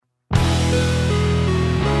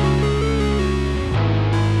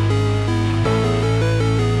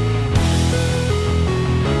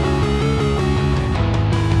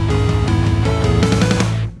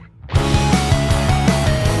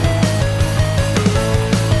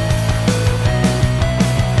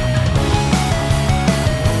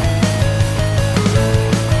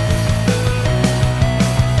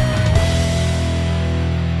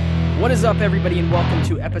What is up, everybody, and welcome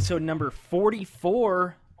to episode number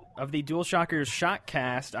 44 of the DualShockers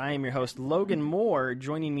Shotcast. I am your host, Logan Moore.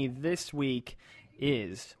 Joining me this week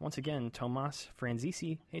is, once again, Tomas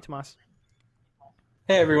Franzisi. Hey, Tomas.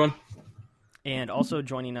 Hey, everyone. And also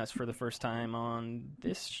joining us for the first time on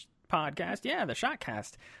this podcast, the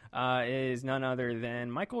Shotcast, is none other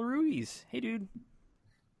than Michael Ruiz. Hey, dude.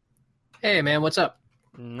 Hey, man, what's up?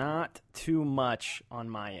 Not too much on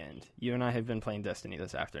my end. You and I have been playing Destiny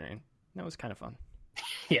this afternoon. That was kind of fun.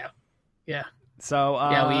 Yeah. So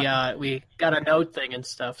we got a note thing and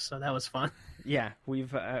stuff, so that was fun. Yeah,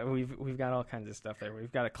 we've got all kinds of stuff there.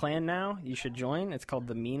 We've got a clan now. You should join. It's called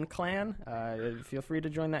the Mean Clan. Feel free to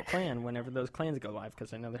join that clan whenever those clans go live,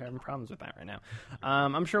 because I know they're having problems with that right now.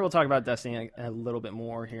 I'm sure we'll talk about Destiny a little bit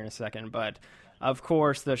more here in a second, but of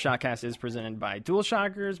course, the Shotcast is presented by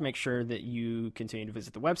DualShockers. Make sure that you continue to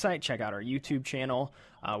visit the website, check out our YouTube channel.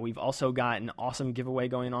 We've also got an awesome giveaway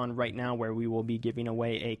going on right now where we will be giving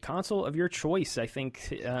away a console of your choice, I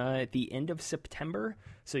think, at the end of September.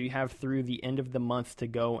 So you have through the end of the month to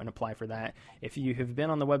go and apply for that. If you have been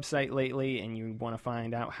on the website lately and you want to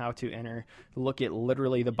find out how to enter, look at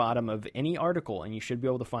literally the bottom of any article, and you should be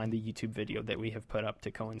able to find the YouTube video that we have put up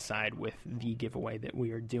to coincide with the giveaway that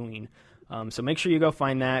we are doing. So make sure you go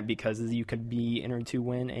find that, because you could be entered to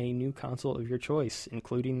win a new console of your choice,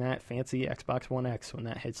 including that fancy Xbox One X when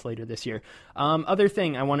that hits later this year. Other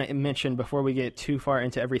thing I want to mention before we get too far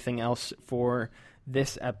into everything else for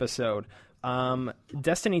this episode.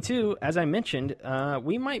 Destiny 2, as I mentioned,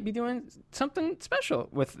 we might be doing something special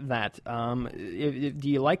with that. Do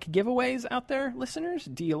you like giveaways out there, listeners?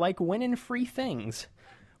 Do you like winning free things?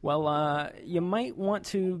 Well, you might want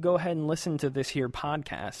to go ahead and listen to this here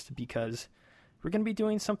podcast, because we're going to be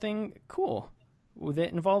doing something cool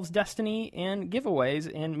that involves Destiny and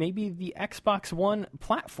giveaways and maybe the Xbox One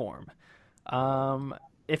platform.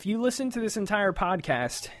 If you listen to this entire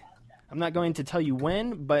podcast, I'm not going to tell you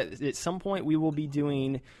when, but at some point we will be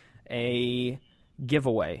doing a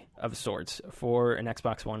giveaway of sorts for an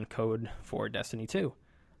Xbox One code for Destiny 2.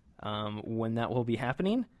 When that will be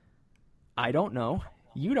happening, I don't know.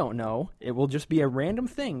 You don't know. It will just be a random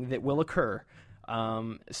thing that will occur.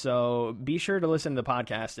 So be sure to listen to the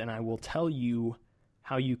podcast, and I will tell you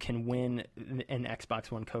how you can win an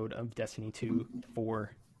Xbox One code of Destiny 2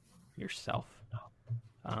 for yourself.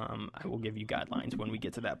 I will give you guidelines when we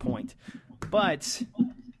get to that point, but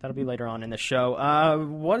that'll be later on in the show.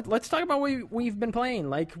 Let's talk about what we've been playing.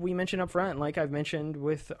 Like we mentioned up front, like I've mentioned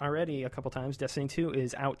with already a couple times, Destiny 2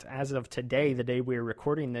 is out as of today, the day we're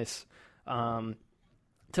recording this.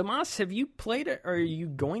 Tomas, have you played it, or are you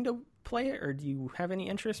going to play it, or do you have any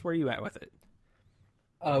interest? Where are you at with it?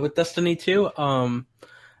 With Destiny 2, I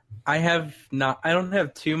don't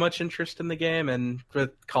have too much interest in the game, and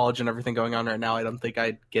with college and everything going on right now, I don't think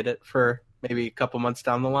I'd get it for maybe a couple months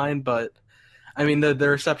down the line, but I mean, the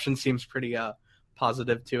reception seems pretty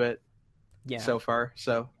positive to it so far,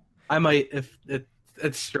 so I might, if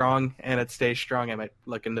it's strong and it stays strong, I might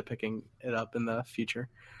look into picking it up in the future.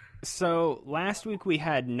 So last week we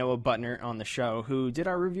had Noah Butner on the show, who did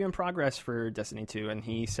our review in progress for Destiny 2, and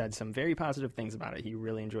he said some very positive things about it. He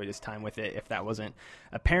really enjoyed his time with it, if that wasn't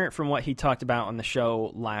apparent from what he talked about on the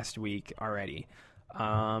show last week already.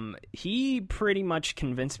 He pretty much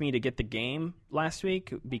convinced me to get the game last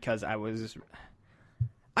week, because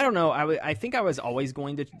I don't know. I think I was always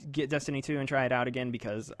going to get Destiny 2 and try it out again,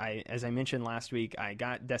 because as I mentioned last week, I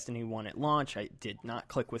got Destiny 1 at launch. I did not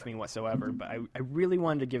click with me whatsoever, but I really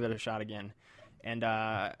wanted to give it a shot again. And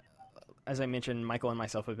as I mentioned, Michael and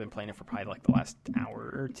myself have been playing it for probably like the last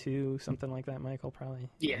hour or two, something like that, Michael, probably?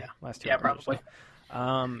 Yeah. Last 2 hours probably.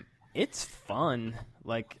 So. It's fun.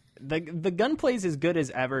 Like, the gunplay is as good as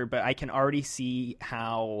ever, but I can already see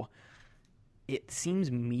how it seems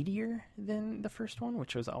meatier than the first one,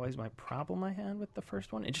 which was always my problem I had with the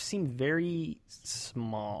first one. It just seemed very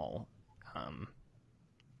small.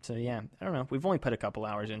 So yeah, I don't know. We've only put a couple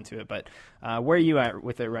hours into it, but where are you at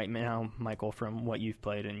with it right now, Michael, from what you've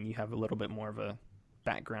played? And you have a little bit more of a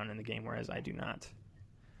background in the game, whereas I do not.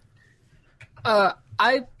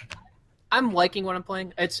 I'm liking what I'm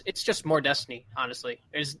playing. It's just more Destiny, honestly.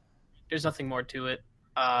 There's nothing more to it,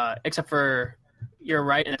 except for you're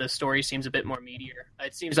right, and the story seems a bit more meatier.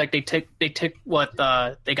 It seems like they took what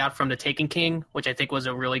they got from the Taken King, which I think was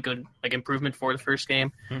a really good improvement for the first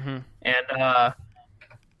game, and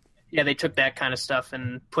yeah, they took that kind of stuff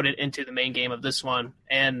and put it into the main game of this one.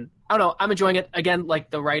 And I don't know, I'm enjoying it. Again,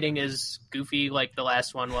 the writing is goofy like the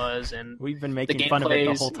last one was, and we've been making fun of it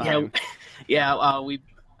the whole time.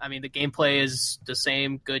 I mean, the gameplay is the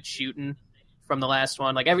same, good shooting from the last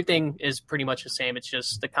one. Everything is pretty much the same. It's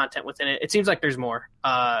just the content within it. It seems like there's more.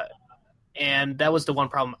 And that was the one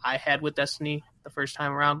problem I had with Destiny the first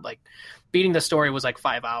time around. Beating the story was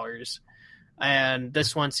 5 hours. And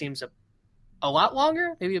this one seems a lot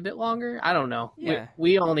longer, maybe a bit longer. I don't know. Yeah.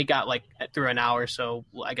 We only got through an hour, so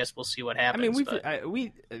I guess we'll see what happens. I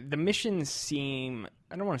mean, the missions seem,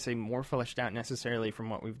 I don't want to say more fleshed out necessarily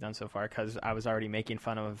from what we've done so far, because I was already making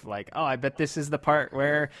fun of I bet this is the part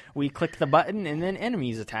where we click the button and then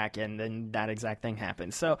enemies attack, and then that exact thing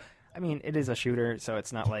happens. So, I mean, it is a shooter, so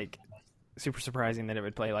it's not super surprising that it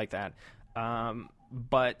would play like that.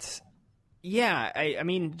 But yeah, I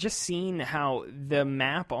mean, just seeing how the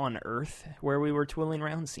map on Earth where we were tooling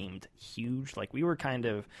around seemed huge. We were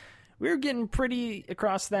getting pretty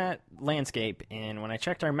across that landscape, and when I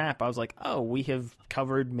checked our map, I was like, oh, we have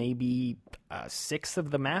covered maybe a sixth of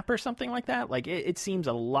the map or something like that. It seems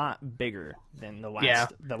a lot bigger than the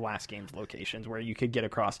last game's locations where you could get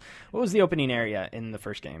across. What was the opening area in the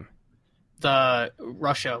first game? The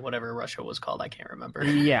Russia, whatever Russia was called, I can't remember.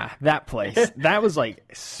 Yeah, that place. That was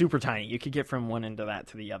super tiny. You could get from one end of that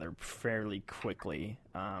to the other fairly quickly,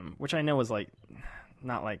 which I know was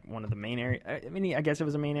not one of the main area. I mean, I guess it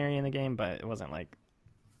was a main area in the game, but it wasn't I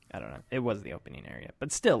don't know. It was the opening area,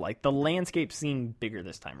 but still, the landscape seemed bigger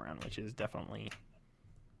this time around, which is definitely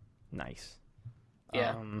nice.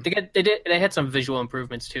 Yeah, they had some visual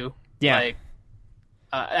improvements too. Yeah,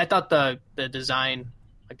 I thought the design,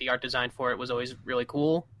 the art design for it, was always really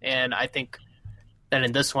cool, and I think that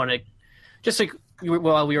in this one,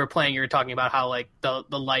 while we were playing, you were talking about how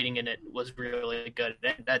the lighting in it was really good.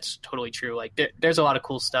 And that's totally true. There's a lot of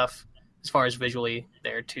cool stuff as far as visually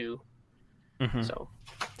there too. Mm-hmm.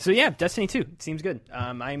 So yeah, Destiny 2 seems good.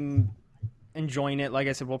 I'm enjoying it. Like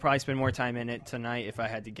I said, we'll probably spend more time in it tonight if I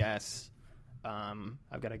had to guess.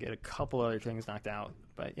 I've got to get a couple other things knocked out,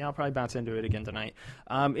 but yeah, I'll probably bounce into it again tonight.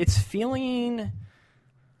 It's feeling,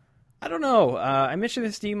 I don't know. I mentioned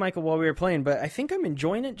this to you, Michael, while we were playing, but I think I'm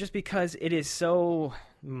enjoying it just because it is so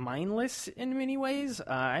mindless in many ways.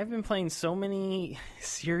 I've been playing so many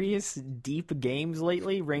serious, deep games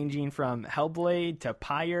lately, ranging from Hellblade to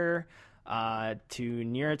Pyre to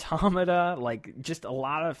Nier Automata, just a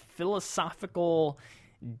lot of philosophical,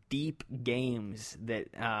 deep games that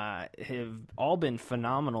have all been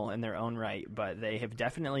phenomenal in their own right, but they have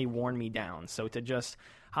definitely worn me down. So to just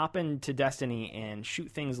hop into Destiny and shoot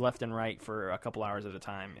things left and right for a couple hours at a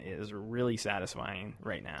time is really satisfying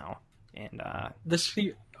right now. And this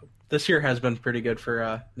year has been pretty good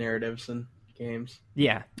for narratives and games.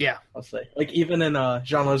 Yeah, I'll say. Even in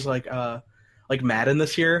genres like Madden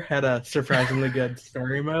this year had a surprisingly good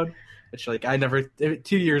story mode, which I never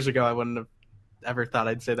 2 years ago I wouldn't have ever thought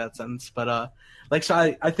I'd say that sentence. But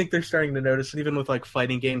so I think they're starting to notice it, even with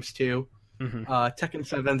fighting games too. Mm-hmm. Tekken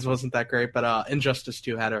 7's wasn't that great, but Injustice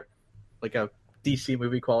 2 had a DC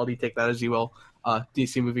movie quality, take that as you will,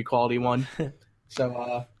 DC movie quality one.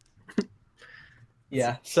 So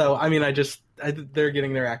yeah, so I mean, they're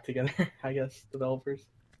getting their act together, I guess, developers.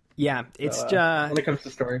 Yeah, it's so, when it comes to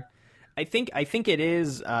story. I think it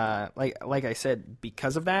is like I said,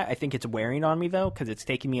 because of that. I think it's wearing on me though, because it's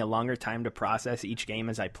taking me a longer time to process each game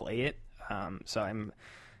as I play it. So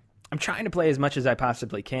I'm trying to play as much as I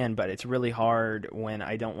possibly can, but it's really hard when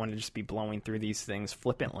I don't want to just be blowing through these things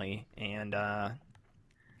flippantly. And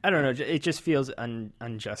I don't know, it just feels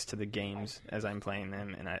unjust to the games as I'm playing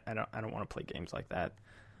them, and I don't want to play games like that.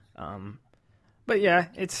 But yeah,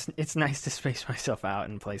 it's nice to space myself out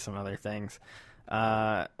and play some other things.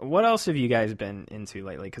 What else have you guys been into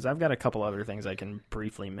lately? Because I've got a couple other things I can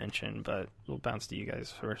briefly mention, but we'll bounce to you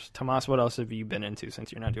guys first. Tomas, what else have you been into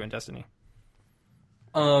since you're not doing Destiny?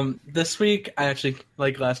 This week, I actually,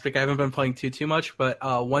 last week, I haven't been playing too much, but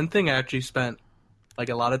one thing I actually spent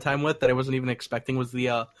a lot of time with that I wasn't even expecting was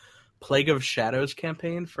the Plague of Shadows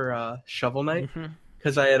campaign for Shovel Knight.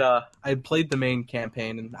 Because I had played the main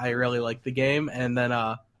campaign and I really liked the game, and then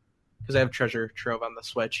because I have Treasure Trove on the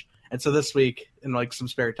Switch, and so this week in some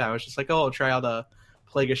spare time I was just I'll try out the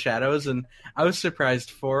Plague of Shadows, and I was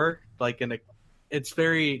surprised for it's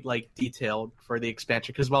very detailed for the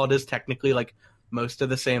expansion, because while it is technically most of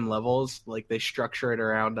the same levels, they structure it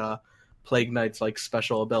around Plague Knight's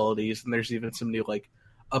special abilities, and there's even some new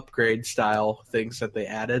upgrade style things that they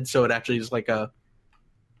added, so it actually is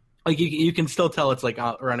like you can still tell it's like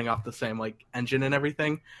running off the same like engine and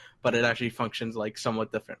everything, but it actually functions like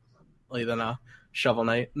somewhat differently than a Shovel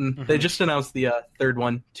Knight. And they just announced the third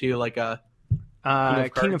one too, like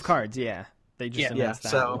King of Cards, yeah. They just announced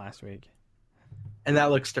that last week. And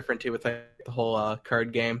that looks different too with like, the whole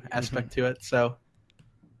card game aspect to it. So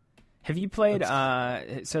have you played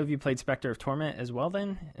have you played Spectre of Torment as well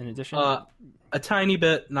then, in addition? A tiny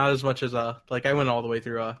bit, not as much as like I went all the way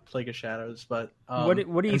through Plague of Shadows, but what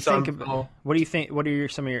do you think what do you think, what are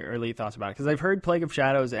some of your early thoughts about it? Because I've heard Plague of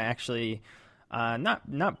Shadows actually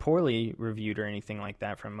not poorly reviewed or anything like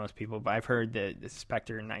that from most people, but I've heard that the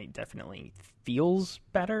Spectre Knight definitely feels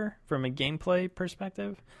better from a gameplay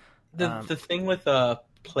perspective. The thing with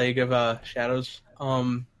Plague of Shadows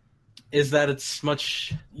is that it's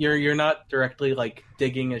much you're not directly like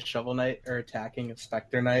digging a Shovel Knight or attacking a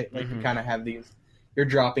Spectre Knight. Like you kind of have you're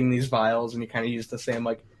dropping these vials and you kind of use the same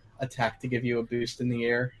like attack to give you a boost in the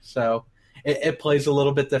air. So it plays a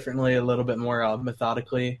little bit differently, a little bit more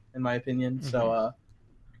methodically, in my opinion. So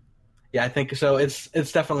yeah, I think so. It's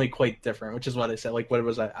definitely quite different, which is what I said. Like what it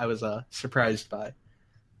was, I was surprised by.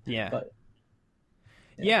 Yeah. But,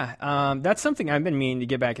 yeah, that's something I've been meaning to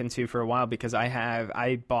get back into for a while because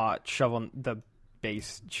I bought the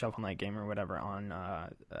base Shovel Knight game or whatever on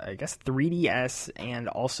I guess 3DS and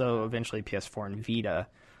also eventually PS4 and Vita.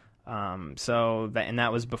 That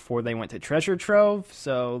was before they went to Treasure Trove,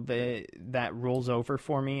 so that rolls over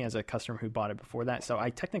for me as a customer who bought it before that. So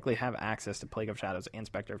I technically have access to Plague of Shadows and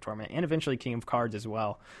Spectre of Torment and eventually King of Cards as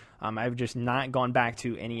well. I've just not gone back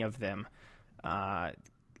to any of them.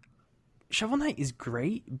 Shovel Knight is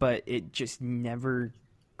great, but it just never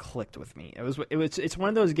clicked with me. It's one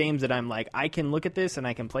of those games that I'm like, I can look at this and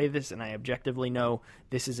I can play this and I objectively know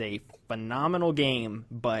this is a phenomenal game,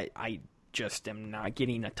 but I just am not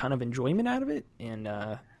getting a ton of enjoyment out of it. And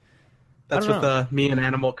that's with me and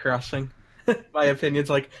Animal Crossing. My opinion's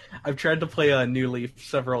like I've tried to play a New Leaf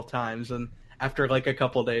several times, and after like a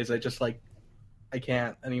couple days, I just like I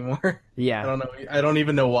can't anymore. Yeah, I don't know. I don't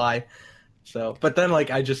even know why. So, but then like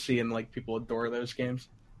I just see and like people adore those games,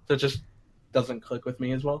 so it just doesn't click with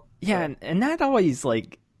me as well. Yeah, so. and that always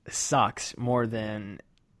like sucks more than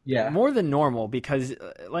normal because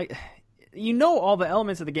like all the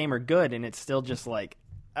elements of the game are good and it's still just like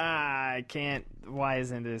I can't. Why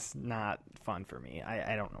isn't this not fun for me?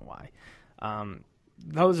 I don't know why.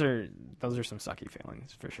 Those are some sucky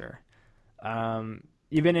feelings for sure.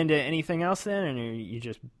 You been into anything else then, and you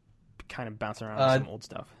just kind of bouncing around with some old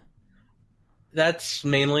stuff? That's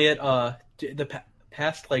mainly it. The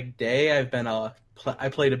past like day, I've been I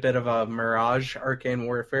played a bit of a Mirage Arcane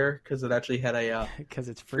Warfare because it actually had a because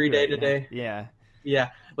it's free day today. Yeah,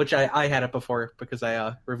 which I had it before because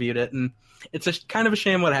I reviewed it, and it's kind of a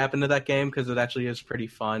shame what happened to that game because it actually is pretty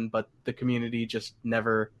fun, but the community just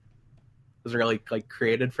never was really like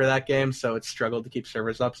created for that game, so it struggled to keep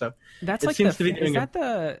servers up. So that's it like seems to be doing. Is that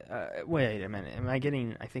the? Wait a minute, am I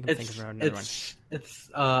getting? I think I'm thinking of another one. It's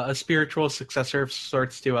a spiritual successor of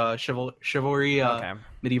sorts to Chivalry,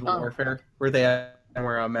 medieval warfare, where they have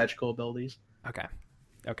more magical abilities. Okay.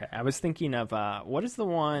 I was thinking of what is the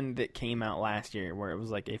one that came out last year where it was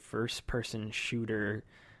like a first-person shooter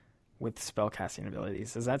with spellcasting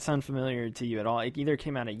abilities. Does that sound familiar to you at all? It either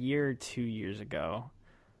came out a year or 2 years ago.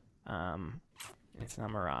 It's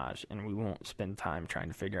not Mirage, and we won't spend time trying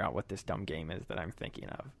to figure out what this dumb game is that I'm thinking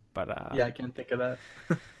of. But yeah, I can't think of that.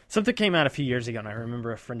 Something came out a few years ago, and I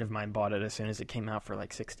remember a friend of mine bought it as soon as it came out for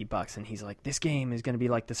like $60, and he's like, "This game is going to be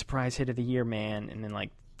like the surprise hit of the year, man!" And then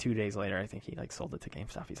like 2 days later, I think he like sold it to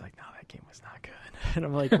GameStop. He's like, "No, that game was not good," and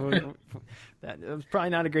I'm like, "That was probably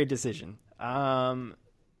not a great decision."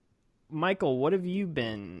 Michael, what have you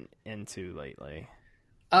been into lately?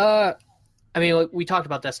 I mean, we talked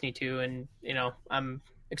about Destiny 2, and, I'm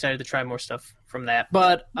excited to try more stuff from that.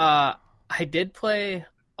 But I did play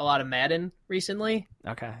a lot of Madden recently.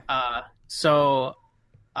 Okay. So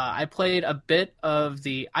I played a bit of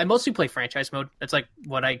I mostly play franchise mode. That's like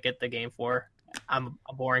what I get the game for. I'm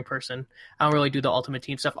a boring person. I don't really do the Ultimate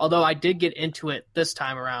Team stuff, although I did get into it this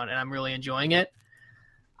time around, and I'm really enjoying it.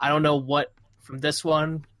 I don't know what from this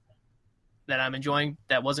one that I'm enjoying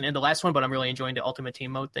that wasn't in the last one, but I'm really enjoying the Ultimate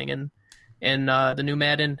Team mode thing in the new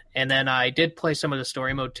Madden. And then I did play some of the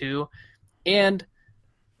story mode too. And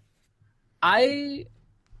I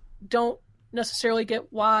don't necessarily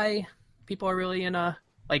get why people are really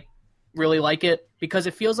really like it, because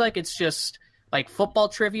it feels like it's just like football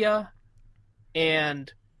trivia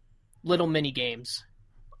and little mini games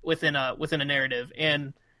within a narrative.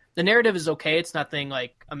 And the narrative is okay. It's nothing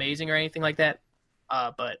like amazing or anything like that.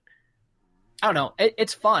 But I don't know.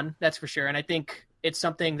 It's fun, that's for sure. And I think it's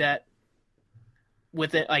something that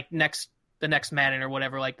with it, like the next Madden or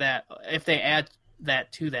whatever like that, if they add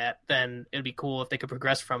that to that, then it'd be cool if they could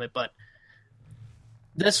progress from it. But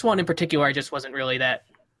this one in particular, I just wasn't really that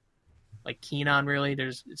like keen on. Really,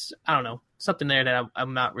 I don't know, something there that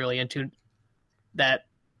I'm not really into. That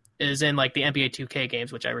is in like the NBA 2K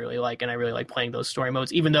games, which I really like, and I really like playing those story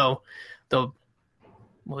modes. Even though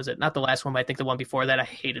what was it? Not the last one, but I think the one before that, I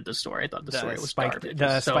hated the story. I thought the story was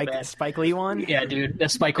garbage. Spike Lee one? Yeah, dude. The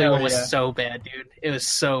Spike Lee one was so bad, dude. It was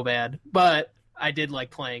so bad. But I did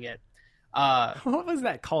like playing it. What was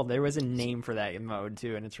that called? There was a name for that mode,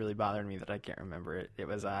 too, and it's really bothering me that I can't remember it. It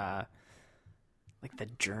was, like the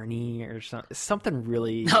Journey or something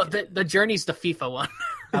really... No, the Journey's the FIFA one.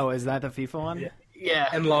 Oh, is that the FIFA one? Yeah.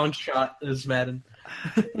 And Long Shot is Madden.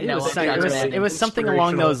 It was something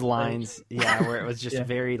along those lines, yeah, where it was just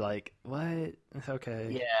very like, what? Okay.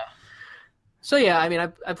 Yeah. So yeah, I mean,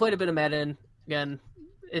 I played a bit of Madden. Again,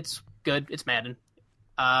 it's good. It's Madden.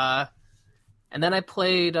 And then I've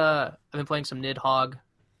been playing some Nidhogg,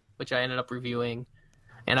 which I ended up reviewing,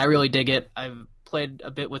 and I really dig it. I've played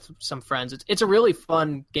a bit with some friends. It's a really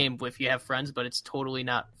fun game if you have friends, but it's totally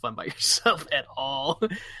not fun by yourself at all.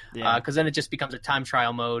 Yeah. Because then it just becomes a time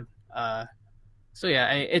trial mode. So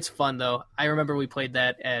yeah, it's fun though. I remember we played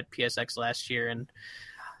that at PSX last year, and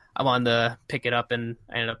I wanted to pick it up, and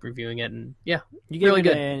I ended up reviewing it, and yeah, you gave really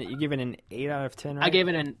good. You gave it an 8 out of 10, right? I gave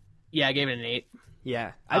it an 8.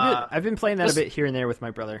 Yeah, I've been playing that a bit here and there with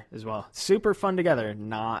my brother as well. Super fun together,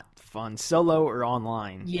 not fun solo or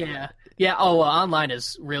online. Yeah. Oh, well, online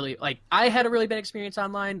is really like I had a really bad experience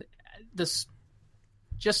online. This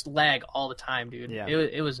just lag all the time, dude. Yeah.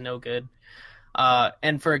 It was no good.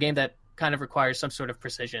 And for a game that kind of requires some sort of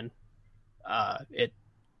precision, it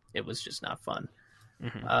was just not fun.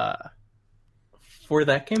 Mm-hmm. For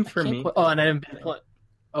that game, for me. And I didn't.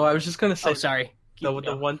 I was just gonna say. Oh, sorry.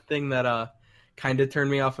 The one thing that kind of turned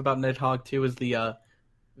me off about Nidhogg 2 was the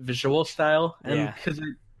visual style, and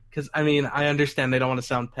because I mean I understand they don't want to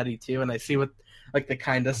sound petty too, and I see what like the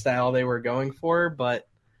kind of style they were going for, but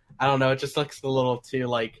I don't know, it just looks a little too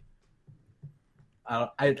like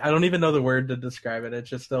I don't even know the word to describe it. It's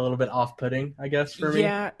just a little bit off-putting, I guess, for me.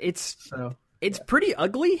 Yeah, it's pretty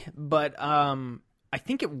ugly, but I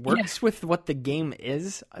think it works with what the game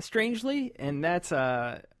is, strangely, and that's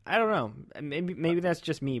I don't know. Maybe that's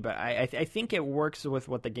just me, but I think it works with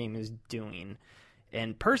what the game is doing.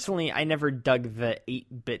 And personally, I never dug the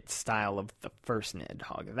 8-bit style of the first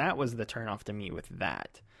Nidhogg. That was the turnoff to me with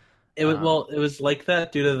that. It was like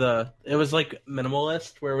that due to it was like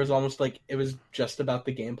minimalist, where it was almost like it was just about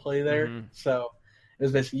the gameplay there. Mm-hmm. So it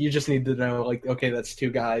was basically, you just need to know, like, okay, that's 2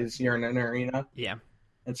 guys, you're in an arena. Yeah.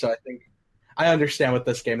 And so I think I understand with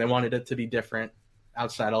this game, they wanted it to be different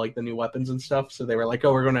outside of like the new weapons and stuff. So they were like,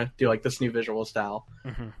 oh, we're going to do like this new visual style.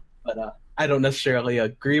 Mm-hmm. But I don't necessarily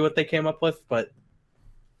agree what they came up with, but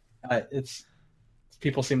it's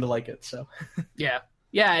people seem to like it. So yeah,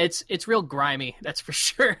 it's real grimy. That's for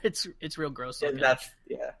sure. It's real gross looking.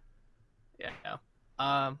 Yeah.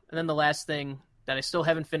 And then the last thing that I still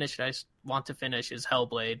haven't finished, I want to finish, is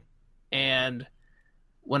Hellblade. And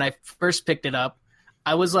when I first picked it up,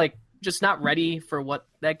 I was like just not ready for what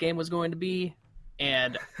that game was going to be,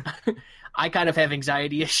 and I kind of have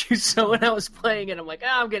anxiety issues. So when I was playing it, I'm like,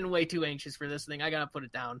 I'm getting way too anxious for this thing. I gotta put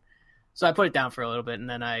it down. So I put it down for a little bit, and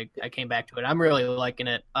then I came back to it. I'm really liking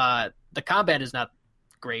it. The combat is not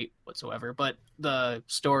great whatsoever, but the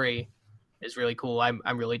story is really cool.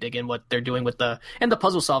 I'm really digging what they're doing with the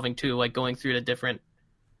puzzle solving too, like going through the different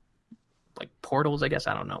like portals, I guess.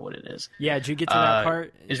 I don't know what it is. Yeah, did you get to that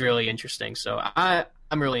part? Is really interesting. So I'm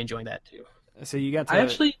really enjoying that too. So you got to I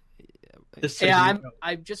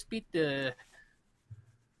just beat the,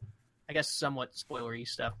 I guess, somewhat spoilery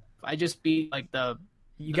stuff. I just beat like the.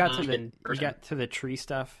 You got to the tree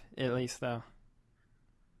stuff at least, though.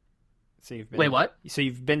 So you've been, wait, what? So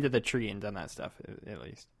you've been to the tree and done that stuff at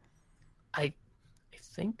least. I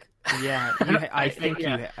think. Yeah, I think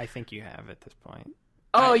you have at this point.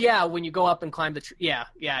 Oh yeah, when you go up and climb the tree. Yeah,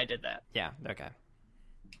 I did that. Yeah, okay.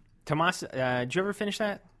 Tomas, did you ever finish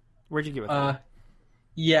that? Where'd you get with that?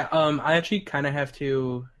 Yeah, I actually kind of have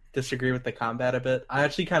to disagree with the combat a bit. I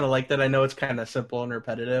actually kind of like that. I know it's kind of simple and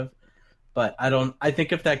repetitive, but I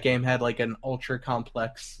think if that game had like an ultra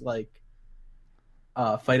complex like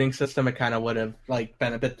fighting system, it kind of would have like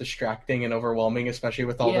been a bit distracting and overwhelming, especially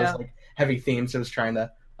with all those like heavy themes it was trying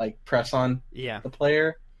to like press on the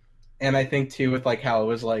player. And I think too with like how it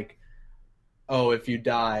was like, oh, if you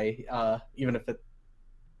die, even if it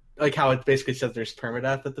like how it basically says there's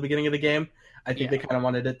permadeath at the beginning of the game. I think they kind of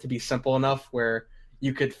wanted it to be simple enough where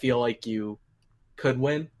you could feel like you could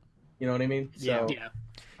win. You know what I mean? So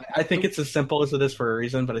I think it's as simple as it is for a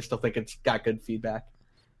reason, but I still think it's got good feedback.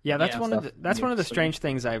 Yeah, that's Yeah, one of the stuff. strange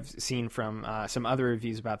things I've seen from some other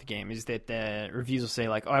reviews about the game is that the reviews will say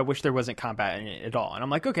like, "Oh, I wish there wasn't combat in it at all," and I'm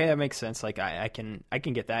like, "Okay, that makes sense. Like, I can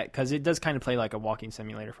get that because it does kind of play like a walking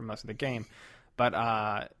simulator for most of the game."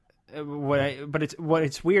 But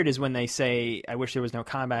what's weird is when they say, "I wish there was no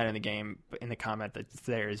combat in the game," but in the combat that's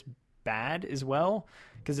there is bad as well,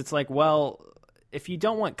 because it's like, well, if you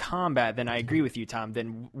don't want combat, then I agree with you, Tom.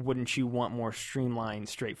 Then wouldn't you want more streamlined,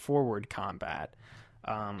 straightforward combat?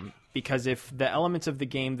 Because if the elements of the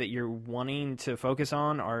game that you're wanting to focus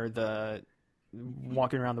on are the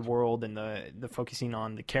walking around the world and the focusing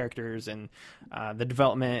on the characters and the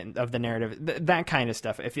development of the narrative, that kind of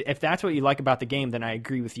stuff, if that's what you like about the game, then I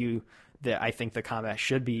agree with you that I think the combat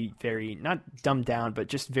should be very, not dumbed down, but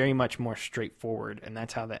just very much more straightforward, and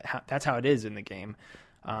that's how it is in the game.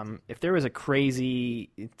 If there was a crazy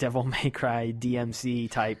Devil May Cry DMC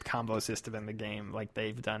type combo system in the game, like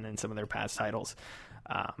they've done in some of their past titles,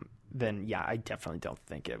 then yeah, I definitely don't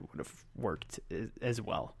think it would have worked as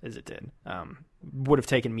well as it did. Would have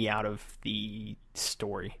taken me out of the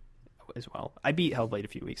story as well. I beat Hellblade a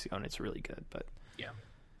few weeks ago, and it's really good. But Yeah.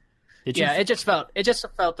 it It just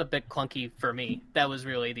felt a bit clunky for me. That was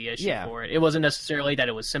really the issue for it. It wasn't necessarily that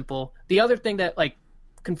it was simple. The other thing that like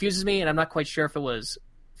confuses me, and I'm not quite sure if it was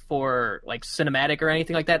for like cinematic or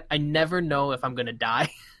anything like that, I never know if I'm gonna die,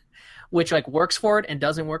 which like works for it and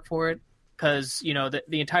doesn't work for it. Because the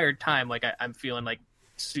entire time, like I'm feeling like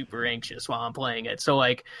super anxious while I'm playing it. So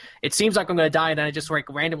like it seems like I'm gonna die, and then I just like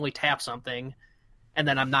randomly tap something, and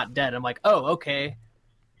then I'm not dead. I'm like, oh, okay,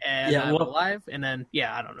 and I'm alive. And then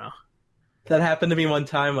I don't know. That happened to me one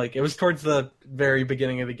time. Like it was towards the very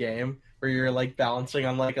beginning of the game where you're like balancing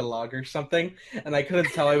on like a log or something, and I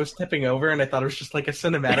couldn't tell I was tipping over, and I thought it was just like a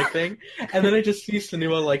cinematic thing. And then I just see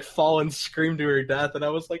Senua like fall and scream to her death, and I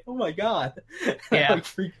was like, "Oh my god!" Yeah. I like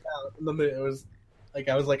freaked out. And then it was like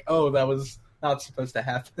I was like, "Oh, that was not supposed to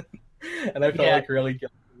happen," and I felt like really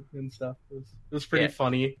guilty and stuff. It was pretty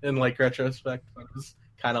funny in like retrospect, but it was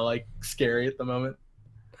kind of like scary at the moment.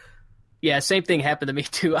 Yeah, same thing happened to me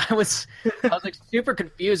too. I was like super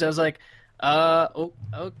confused. I was like,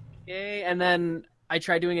 okay. And then I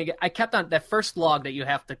tried doing it again. I kept on that first log that you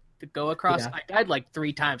have to go across. Yeah. I died like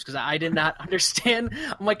 3 times because I did not understand.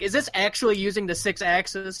 I'm like, is this actually using the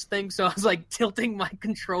 6-axis thing? So I was like tilting my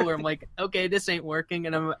controller. I'm like, okay, this ain't working.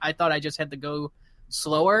 And I thought I just had to go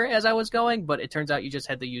slower as I was going, but it turns out you just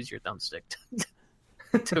had to use your thumbstick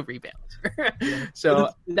to rebalance.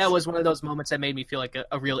 So that was one of those moments that made me feel like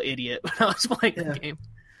a real idiot when I was playing the game.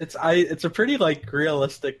 It's a pretty like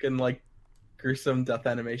realistic and like gruesome death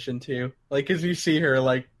animation too. Like as you see her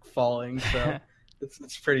like falling, so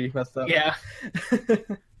it's pretty messed up. Yeah.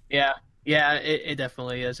 It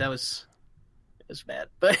definitely is. It was bad,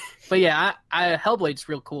 but yeah, Hellblade's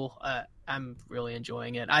real cool. I'm really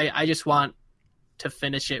enjoying it. I just want to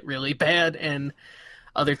finish it really bad, and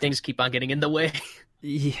other things keep on getting in the way.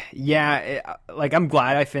 Yeah, like I'm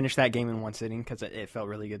glad I finished that game in one sitting because it felt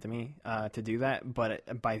really good to me to do that.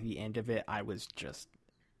 But by the end of it, I was just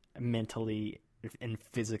mentally and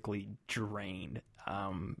physically drained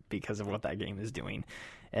because of what that game is doing.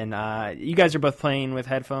 And you guys are both playing with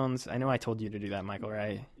headphones. I know I told you to do that, Michael,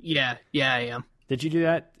 right? Yeah, I am. Did you do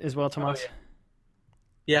that as well, Tomas? Oh,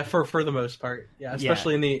 yeah, for the most part. Yeah,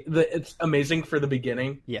 especially in the it's amazing for the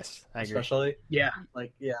beginning. Yes, I agree. Especially. Yeah.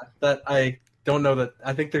 Like, yeah, that I don't know that.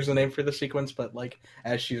 I think there's a name for the sequence, but like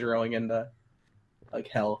as she's rowing into like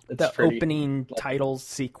hell, it's the pretty, opening title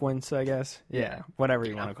sequence, I guess. Yeah, whatever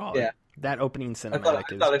you want to call it. Yeah. That opening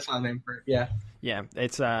cinematic I thought I saw a name for it. Yeah. Yeah,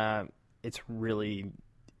 it's really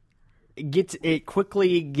it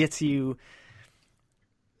quickly gets you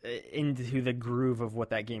into the groove of what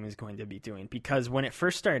that game is going to be doing, because when it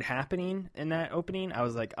first started happening in that opening, I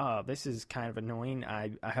was like, oh, this is kind of annoying. I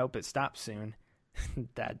hope it stops soon.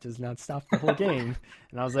 That does not stop the whole game.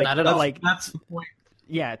 And I was like, that's the point.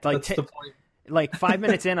 Yeah, like that's the point. Like 5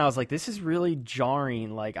 minutes in, I was like, this is really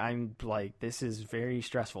jarring. Like, I'm like, this is very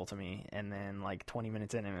stressful to me. And then like 20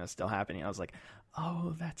 minutes in and it was still happening. I was like,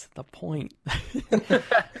 oh, that's the point.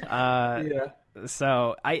 Yeah.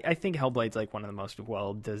 So I think Hellblade's like one of the most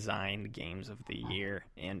well-designed games of the year.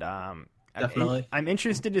 And definitely. I'm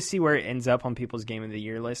interested to see where it ends up on people's Game of the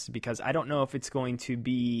Year list, because I don't know if it's going to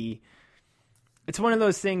be... It's one of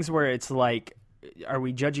those things where it's like, are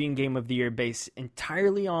we judging Game of the Year based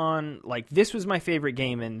entirely on, like, this was my favorite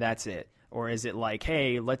game and that's it? Or is it like,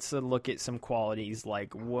 hey, let's look at some qualities,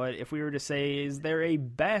 like what if we were to say, is there a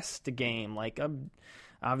best game, like a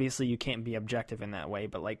obviously you can't be objective in that way,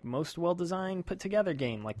 but like most well-designed, put-together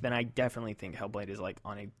game, like then I definitely think Hellblade is like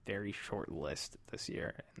on a very short list this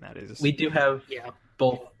year, and that is We do have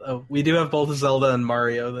both. We do have both Zelda and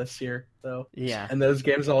Mario this year, though. Yeah, and those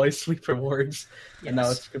games always sweep awards, and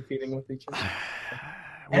now it's competing with each other.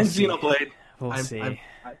 And Xenoblade. We'll see.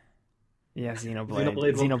 Yeah,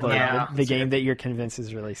 Xenoblade. Xenoblade, the game that you're convinced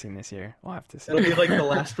is releasing this year. We'll have to see. It'll be like the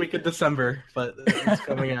last week of December, but it's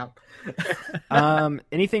coming out.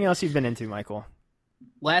 Anything else you've been into, Michael?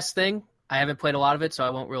 Last thing, I haven't played a lot of it, so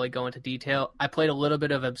I won't really go into detail. I played a little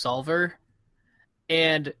bit of Absolver,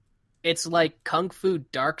 and it's like Kung Fu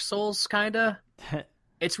Dark Souls, kind of.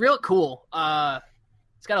 It's real cool.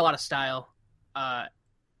 It's got a lot of style.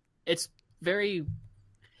 It's very...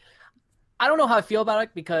 I don't know how I feel about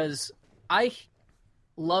it, because I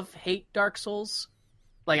hate Dark Souls.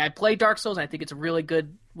 Like, I play Dark Souls, and I think it's a really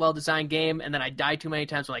good, well-designed game, and then I die too many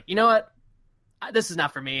times. I'm like, you know what? This is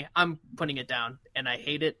not for me. I'm putting it down, and I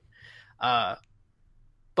hate it.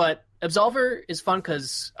 But Absolver is fun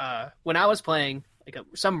because when I was playing, like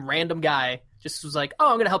some random guy just was like, oh,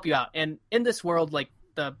 I'm going to help you out. And in this world, like,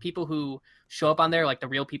 the people who show up on there, like the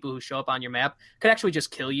real people who show up on your map, could actually just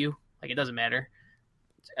kill you. Like, it doesn't matter.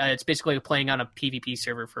 It's basically playing on a PvP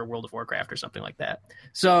server for World of Warcraft or something like that.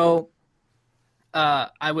 So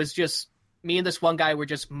I was just, me and this one guy were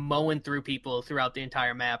just mowing through people throughout the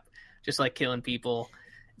entire map, just like killing people.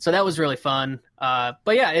 So that was really fun.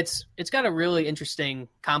 But yeah, it's got a really interesting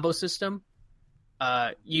combo system.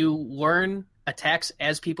 You learn attacks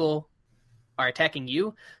as people are attacking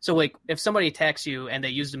you. So like if somebody attacks you and they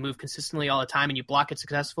use the move consistently all the time and you block it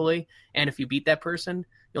successfully, and if you beat that person,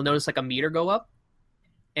 you'll notice like a meter go up.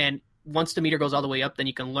 And once the meter goes all the way up, then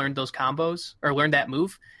you can learn those combos or learn that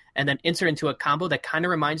move and then enter into a combo that kind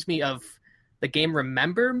of reminds me of the game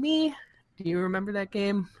Remember Me. Do you remember that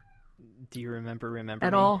game? Do you remember at me?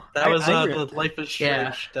 all? That was the Life is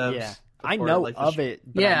Strange devs. Yeah. I know of it,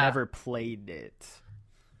 but I never played it.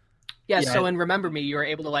 Yeah, so in Remember Me, you were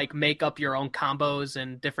able to like make up your own combos,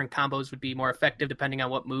 and different combos would be more effective depending on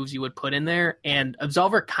what moves you would put in there. And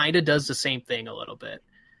Absolver kind of does the same thing a little bit.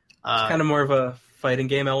 It's kind of more of a fighting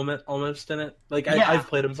game element almost in it. Like I've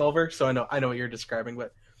played Absolver, so I know what you're describing.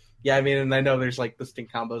 But yeah, I mean, and I know there's like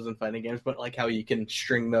distinct combos in fighting games, but like how you can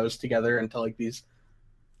string those together into like these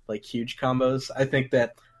like huge combos. I think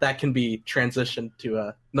that can be transitioned to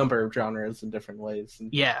a number of genres in different ways.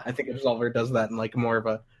 And yeah, I think Absolver does that in like more of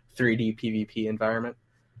a 3D PvP environment.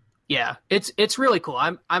 Yeah, it's really cool.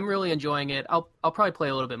 I'm really enjoying it. I'll probably play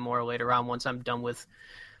a little bit more later on once I'm done with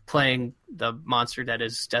playing the monster that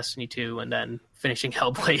is Destiny 2 and then finishing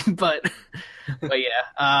Hellblade. but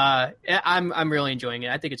yeah, I'm really enjoying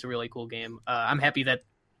it. I think it's a really cool game. I'm happy that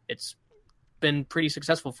it's been pretty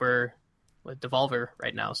successful with Devolver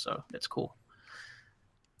right now, so that's cool.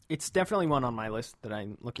 It's definitely one on my list that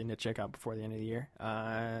I'm looking to check out before the end of the year.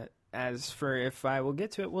 As for if I will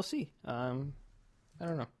get to it, we'll see. I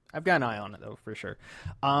don't know. I've got an eye on it, though, for sure.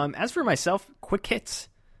 As for myself, quick hits.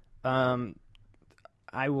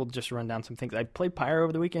 I will just run down some things. I played Pyre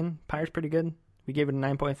over the weekend. Pyre's pretty good. We gave it a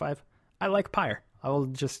 9.5. I like Pyre. I will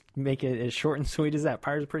just make it as short and sweet as that.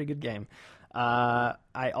 Pyre's a pretty good game.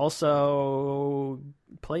 I also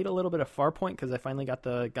played a little bit of Farpoint because I finally got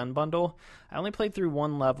the gun bundle. I only played through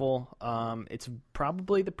one level. It's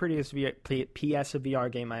probably the prettiest PS of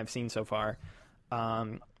VR game I have seen so far.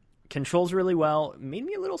 Controls really well. Made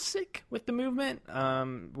me a little sick with the movement,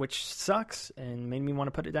 which sucks, and made me want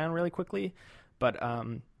to put it down really quickly. But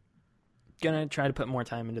gonna try to put more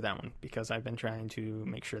time into that one because I've been trying to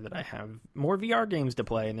make sure that I have more VR games to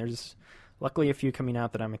play, and there's luckily a few coming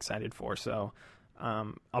out that I'm excited for. So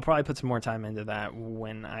I'll probably put some more time into that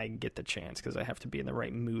when I get the chance because I have to be in the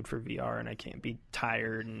right mood for VR and I can't be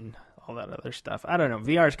tired and all that other stuff. I don't know.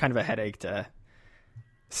 VR is kind of a headache to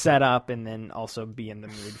set up and then also be in the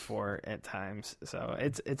mood for at times. So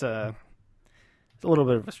it's a little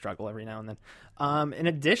bit of a struggle every now and then. In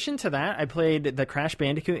addition to that, I played the Crash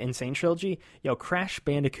Bandicoot Insane Trilogy. Yo, Crash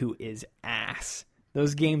Bandicoot is ass.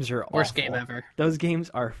 Those games are worst awful. game ever. Those games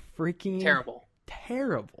are freaking terrible.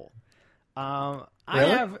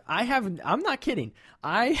 Really? I'm not kidding.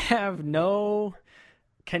 I have no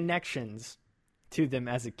connections to them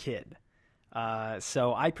as a kid.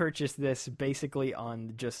 So I purchased this basically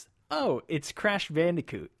on just, it's Crash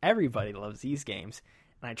Bandicoot. Everybody loves these games.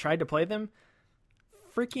 And I tried to play them.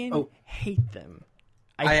 Freaking hate them.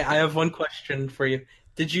 I have one question for you.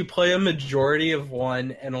 Did you play a majority of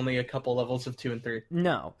 1 and only a couple levels of 2 and 3?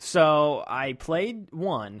 No. So I played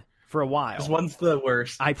 1 for a while. Because one's the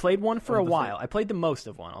worst. I played one for a while. I played the most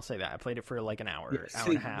of one. I'll say that. I played it for like an hour, hour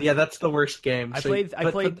and a half. Yeah, that's the worst game. I played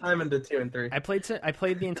some time into 2 and 3. I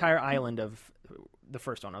played the entire island of the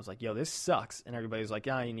first one. I was like, yo, this sucks. And everybody was like,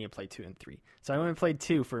 yeah, you need to play 2 and 3. So I went and played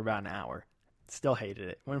 2 for about an hour. Still hated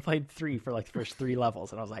it. Went and played 3 for like the first 3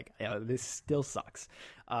 levels. And I was like, yo, this still sucks.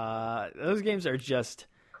 Those games are just,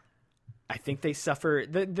 I think they suffer.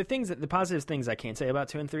 The positive things I can say about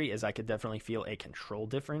 2 and 3 is I could definitely feel a control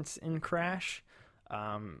difference in Crash.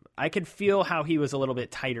 I could feel how he was a little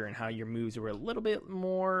bit tighter and how your moves were a little bit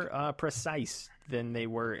more precise than they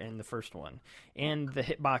were in the first one. And the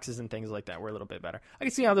hitboxes and things like that were a little bit better. I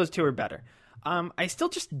can see how those two are better. I still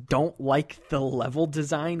just don't like the level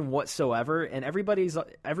design whatsoever. And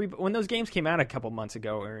when those games came out a couple months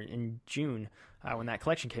ago, or in June, when that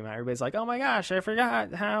collection came out, everybody's like, oh my gosh, I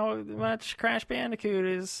forgot how much Crash Bandicoot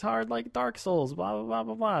is hard like Dark Souls, blah, blah, blah,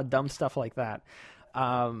 blah, blah. Dumb stuff like that.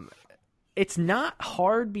 It's not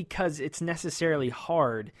hard because it's necessarily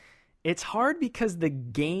hard. It's hard because the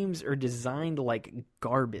games are designed like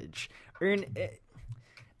garbage.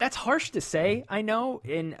 That's harsh to say, I know.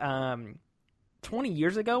 20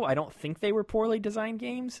 years ago, I don't think they were poorly designed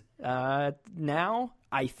games. Now,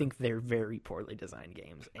 I think they're very poorly designed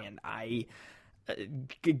games. And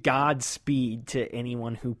Godspeed to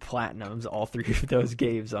anyone who platinums all 3 of those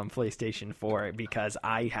games on PlayStation 4, because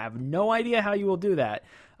I have no idea how you will do that.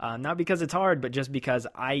 Not because it's hard, but just because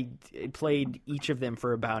I played each of them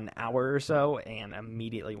for about an hour or so and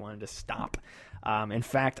immediately wanted to stop. In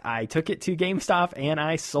fact, I took it to GameStop and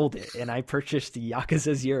I sold it, and I purchased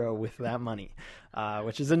Yakuza 0 with that money,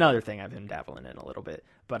 which is another thing I've been dabbling in a little bit.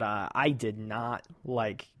 But I did not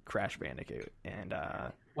like Crash Bandicoot. And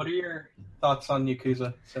what are your thoughts on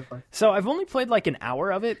Yakuza so far? So I've only played like an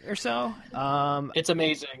hour of it or so. It's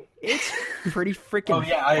amazing. It's pretty freaking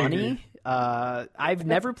funny. I've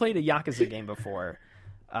never played a Yakuza game before.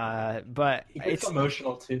 But it's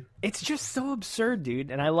emotional too. It's just so absurd,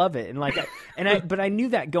 dude, and I love it. And but I knew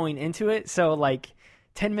that going into it. So like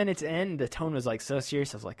 10 minutes in, the tone was like so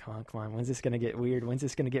serious. I was like, come on, when's this gonna get weird?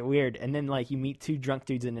 And then like you meet 2 drunk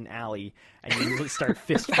dudes in an alley, and you start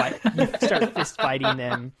fist fighting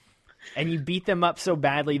them, and you beat them up so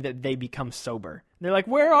badly that they become sober. And they're like,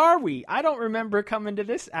 where are we? I don't remember coming to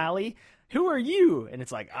this alley. Who are you? And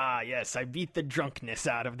it's like, yes, I beat the drunkenness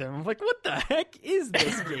out of them. I'm like, what the heck is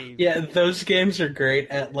this game? Yeah, those games are great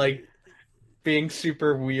at, like, being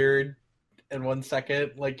super weird in 1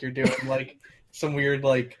 second. Like, you're doing, like, some weird,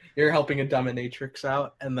 like, you're helping a dominatrix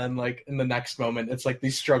out, and then, like, in the next moment, it's, like, the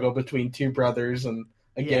struggle between 2 brothers and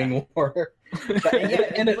a gang war.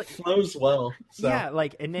 and it flows well. So. Yeah,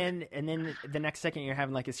 like, and then the next second you're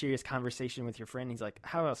having like a serious conversation with your friend. He's like,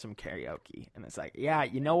 "How about some karaoke?" And it's like, "Yeah,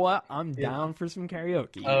 you know what? I'm down for some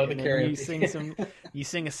karaoke." Oh, and the then karaoke. you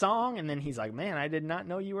sing a song, and then he's like, "Man, I did not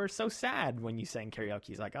know you were so sad when you sang karaoke."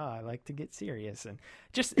 He's like, "Oh, I like to get serious," and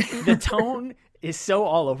just the tone is so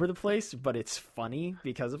all over the place, but it's funny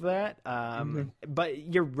because of that.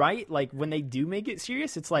 But you're right. Like when they do make it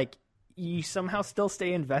serious, it's like you somehow still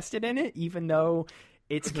stay invested in it, even though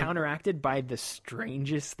it's counteracted by the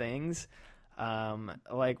strangest things.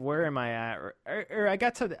 Like where am I at? Or I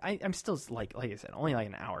got to I'm still like I said, only like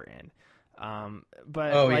an hour in.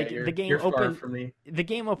 But the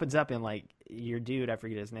game opens up and like your dude, I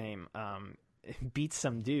forget his name, beats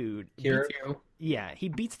some dude. Yeah, he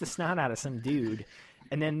beats the snot out of some dude,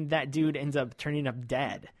 and then that dude ends up turning up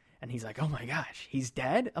dead. And he's like, oh my gosh, he's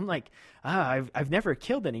dead? I'm like, I've never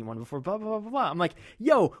killed anyone before, blah, blah, blah, blah, blah. I'm like,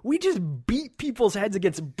 yo, we just beat people's heads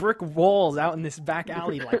against brick walls out in this back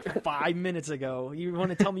alley like 5 minutes ago. You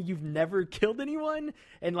want to tell me you've never killed anyone?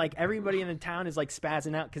 And like everybody in the town is like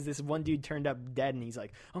spazzing out because this one dude turned up dead, and he's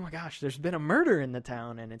like, oh my gosh, there's been a murder in the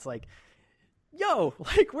town. And it's like, yo,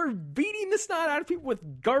 like we're beating the snot out of people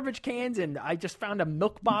with garbage cans, and I just found a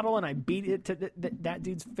milk bottle and I beat it to that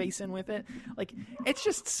dude's face in with it. Like it's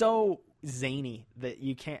just so zany that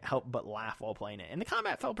you can't help but laugh while playing it. And the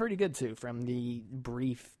combat felt pretty good too from the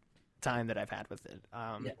brief time that I've had with it.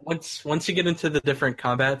 Once you get into the different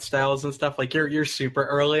combat styles and stuff, like you're super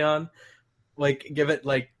early on. Like give it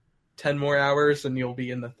like 10 more hours and you'll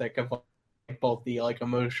be in the thick of like, both the like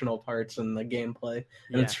emotional parts and the gameplay,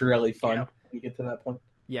 and it's really fun. Yeah. You get to that point.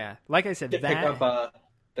 Yeah, like I said, pick up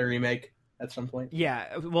the remake at some point.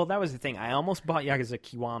 Yeah, well, that was the thing. I almost bought Yakuza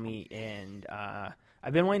Kiwami, and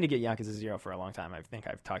I've been wanting to get Yakuza 0 for a long time. I think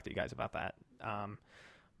I've talked to you guys about that.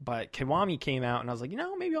 But Kiwami came out, and I was like,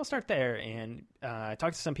 maybe I'll start there. And I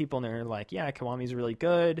talked to some people, and they're like, yeah, Kiwami's really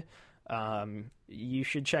good. You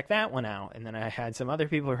should check that one out. And then I had some other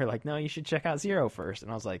people who were like, no, you should check out 0 first.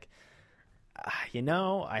 And I was like,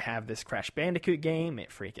 I have this Crash Bandicoot game. It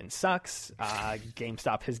freaking sucks.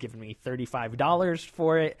 GameStop has given me $35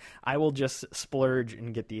 for it. I will just splurge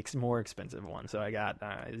and get the more expensive one. So I got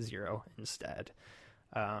Zero instead.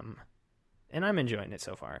 And I'm enjoying it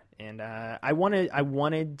so far. And I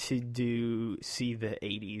wanted to see the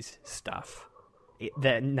 80s stuff,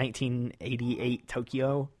 the 1988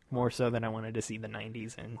 Tokyo, more so than I wanted to see the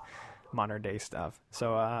 90s and modern day stuff.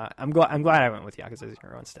 So I'm glad I went with Yakuza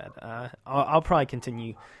 0 instead. I'll probably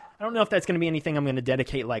continue. I don't know if that's going to be anything I'm going to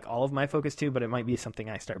dedicate like all of my focus to, but it might be something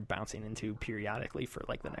I start bouncing into periodically for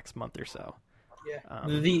like the next month or so. Yeah,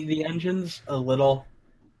 the engine's a little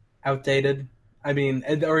outdated. I mean,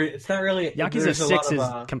 or it's not really. Yakuza 6 is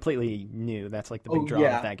completely new. That's like the big draw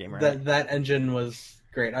of that game, right? That engine was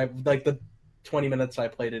great. I like the 20 minutes I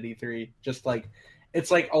played at E3. Just like it's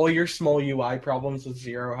like all your small UI problems with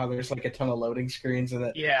Zero, how there's like a ton of loading screens and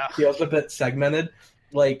it feels a bit segmented.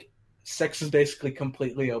 Like 6 is basically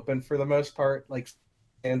completely open for the most part. Like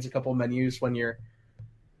stands a couple menus when you're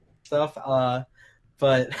stuff.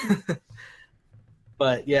 But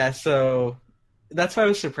yeah, so that's why I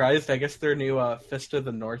was surprised. I guess their new Fist of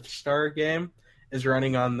the North Star game is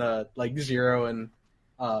running on the like Zero and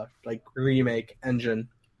like remake engine.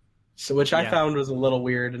 So which I found was a little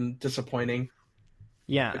weird and disappointing.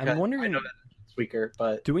 Yeah, I'm wondering. I know that's weaker,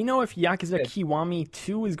 but do we know if Yakuza Kiwami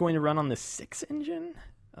 2 is going to run on the 6 engine?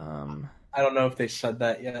 I don't know if they said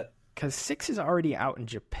that yet. Because 6 is already out in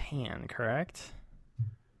Japan, correct?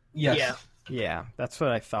 Yes. Yeah, that's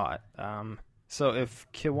what I thought. So if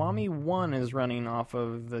Kiwami 1 is running off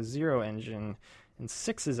of the Zero engine and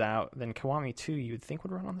 6 is out, then Kiwami 2 you would think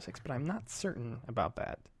would run on the 6, but I'm not certain about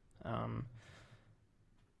that.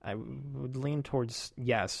 I would lean towards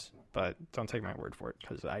yes, but don't take my word for it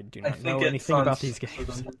because I do not know anything about these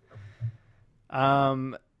games.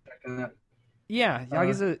 Yeah,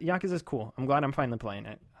 Yakuza's cool. I'm glad I'm finally playing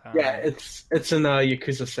it. Yeah, it's in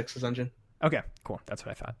Yakuza 6's engine. Okay, cool. That's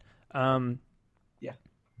what I thought. Yeah.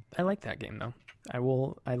 I like that game though.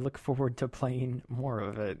 I look forward to playing more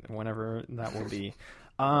of it whenever that will be.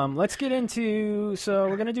 Let's get into, so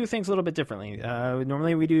we're going to do things a little bit differently.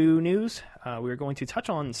 Normally we do news. We're going to touch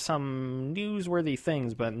on some newsworthy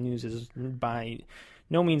things, but news is by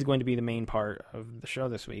no means going to be the main part of the show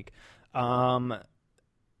this week. So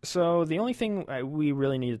the only thing we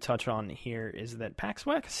really need to touch on here is that PAX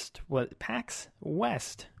West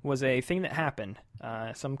was a thing that happened.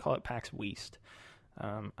 Some call it PAX West.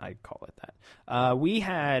 I call it that. We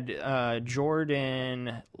had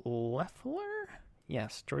Jordan Leffler.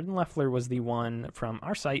 Yes, Jordan Leffler was the one from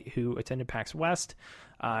our site who attended PAX West,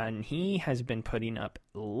 and he has been putting up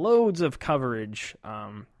loads of coverage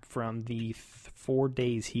from the 4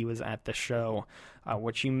 days he was at the show,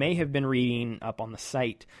 which you may have been reading up on the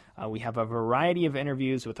site. We have a variety of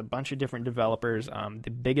interviews with a bunch of different developers.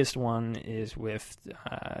 The biggest one is with,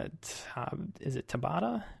 is it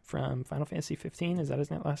Tabata from Final Fantasy 15? Is that his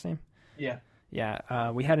last name? Yeah.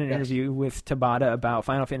 Yeah, we had an interview with Tabata about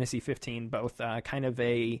Final Fantasy 15, both kind of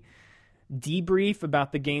a debrief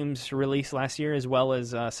about the game's release last year, as well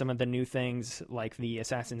as some of the new things like the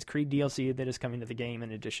Assassin's Creed DLC that is coming to the game,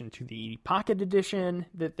 in addition to the Pocket Edition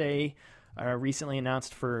that they recently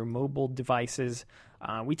announced for mobile devices.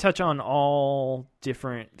 We touch on all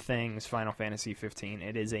different things Final Fantasy 15.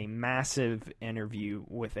 It is a massive interview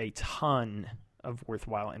with a ton of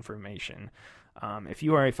worthwhile information. If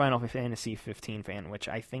you are a Final Fantasy 15 fan, which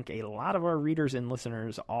I think a lot of our readers and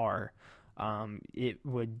listeners are, you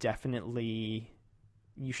should definitely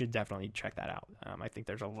check that out. I think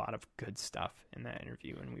there's a lot of good stuff in that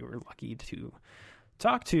interview, and we were lucky to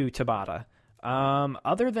talk to Tabata.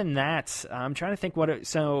 Other than that, I'm trying to think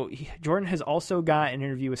Jordan has also got an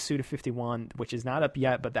interview with Suda51, which is not up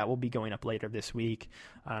yet, but that will be going up later this week.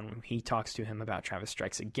 He talks to him about Travis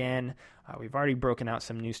Strikes Again. We've already broken out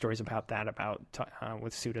some news stories about that,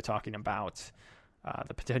 with Suda talking about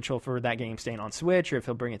the potential for that game staying on Switch, or if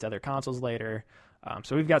he'll bring it to other consoles later.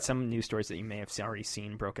 So we've got some news stories that you may have already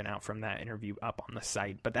seen broken out from that interview up on the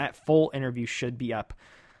site, but that full interview should be up.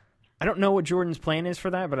 I don't know what Jordan's plan is for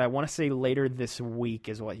that, but I want to say later this week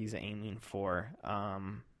is what he's aiming for.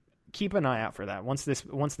 Keep an eye out for that. Once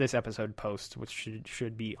this episode posts, which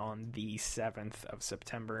should be on the 7th of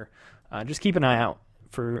September, just keep an eye out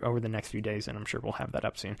for over the next few days, and I'm sure we'll have that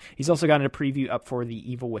up soon. He's also got a preview up for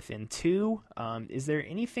The Evil Within 2. Is there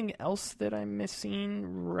anything else that I'm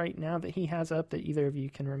missing right now that he has up that either of you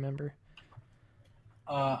can remember?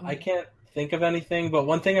 I can't think of anything, but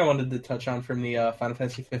one thing I wanted to touch on from the Final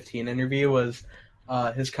Fantasy 15 interview was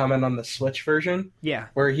his comment on the Switch version. Yeah,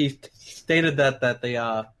 where he stated that they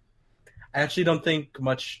I actually don't think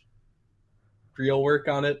much real work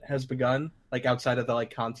on it has begun. like outside of the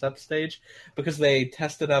like concept stage, because they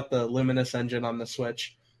tested out the Luminous engine on the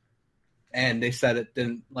Switch, and they said it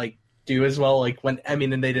didn't like do as well. Like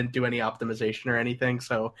and they didn't do any optimization or anything,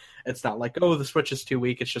 so it's not like, oh, the Switch is too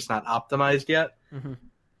weak. It's just not optimized yet. Mm-hmm.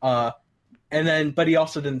 But he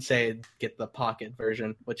also didn't say get the Pocket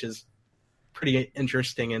version, which is pretty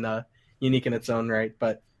interesting and unique in its own right.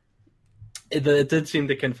 But it did seem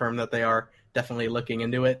to confirm that they are definitely looking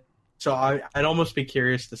into it. So I'd almost be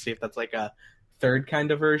curious to see if that's like a third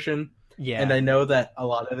kind of version. Yeah. And I know that a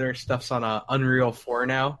lot of their stuff's on Unreal 4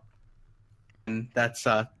 now, and that's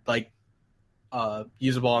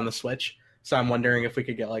usable on the Switch. So I'm wondering if we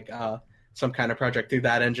could get like some kind of project through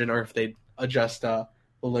that engine, or if they adjust the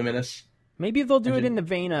Luminous. Maybe they'll do it in the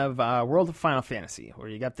vein of World of Final Fantasy, where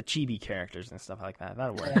you got the chibi characters and stuff like that.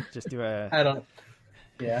 That'll work. Just do a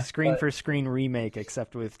screen-for-screen remake,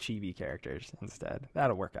 except with chibi characters instead.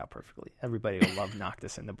 That'll work out perfectly. Everybody will love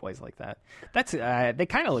Noctis and the boys like that. That's they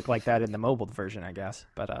kind of look like that in the mobile version, I guess.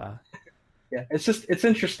 But yeah, it's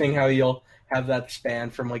interesting how you'll have that span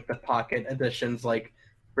from like the Pocket editions, like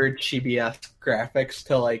very chibi-esque graphics,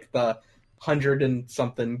 to like the 100 and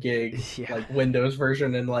something gig like Windows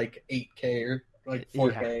version in like 8K or like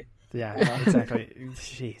 4K. Yeah, exactly.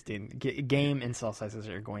 Jeez, dude. Game install sizes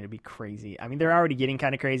are going to be crazy. I mean, they're already getting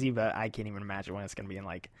kind of crazy, but I can't even imagine when it's going to be in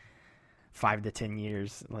like 5 to 10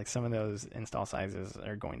 years. Like some of those install sizes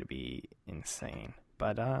are going to be insane.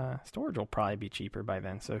 But storage will probably be cheaper by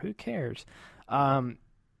then, so who cares?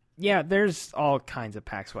 Yeah, there's all kinds of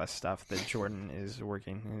PAX West stuff that Jordan is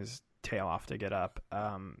working his tail off to get up.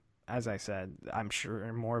 As I said, I'm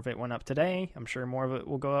sure more of it went up today. I'm sure more of it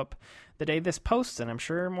will go up the day this posts, and I'm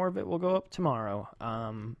sure more of it will go up tomorrow.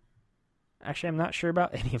 Actually, I'm not sure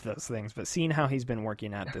about any of those things, but seeing how he's been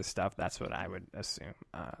working at this stuff, that's what I would assume.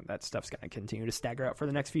 That stuff's going to continue to stagger out for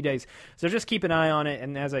the next few days. So just keep an eye on it,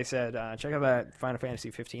 and as I said, check out that Final Fantasy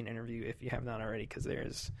 15 interview if you have not already, because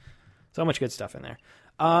there's so much good stuff in there.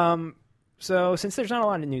 So since there's not a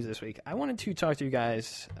lot of news this week, I wanted to talk to you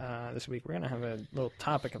guys this week. We're going to have a little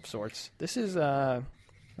topic of sorts. This is not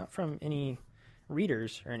from any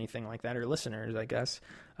readers or anything like that, or listeners, I guess.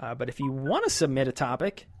 But if you want to submit a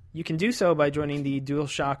topic, you can do so by joining the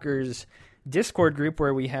DualShockers Discord group,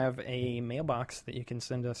 where we have a mailbox that you can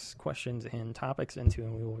send us questions and topics into,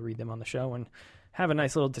 and we will read them on the show and have a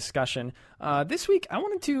nice little discussion. This week, I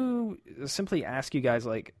wanted to simply ask you guys,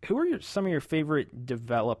 like, who are some of your favorite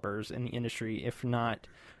developers in the industry, if not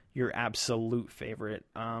your absolute favorite?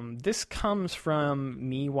 This comes from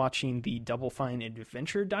me watching the Double Fine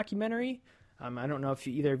Adventure documentary. I don't know if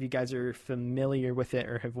either of you guys are familiar with it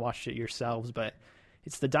or have watched it yourselves, but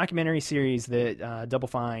it's the documentary series that Double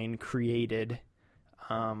Fine created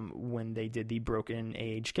when they did the Broken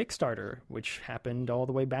Age Kickstarter, which happened all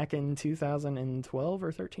the way back in 2012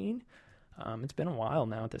 or 13. It's been a while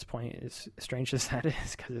now at this point, as strange as that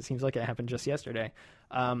is, because it seems like it happened just yesterday.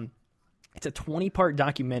 It's a 20-part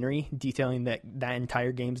documentary detailing that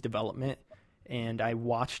entire game's development, and I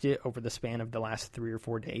watched it over the span of the last 3 or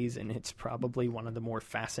 4 days, and it's probably one of the more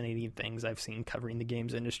fascinating things I've seen covering the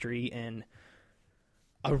games industry in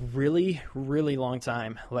a really, really long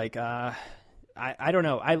time. Like, I don't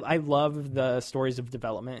know. I love the stories of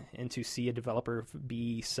development, and to see a developer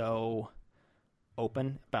be so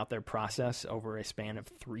open about their process over a span of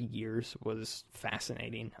 3 years was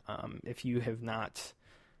fascinating. If you have not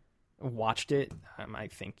watched it, I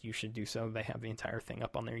think you should do so. They have the entire thing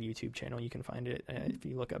up on their YouTube channel. You can find it if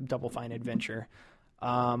you look up Double Fine Adventure.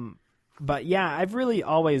 But yeah, I've really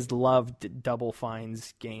always loved Double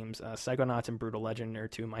Fine's games. Psychonauts and Brutal Legend are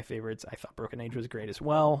two of my favorites. I thought Broken Age was great as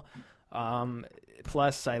well.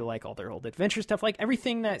 Plus, I like all their old adventure stuff. Like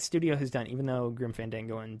everything that studio has done, even though Grim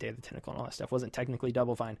Fandango and Day of the Tentacle and all that stuff wasn't technically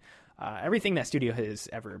Double Fine, everything that studio has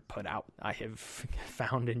ever put out, I have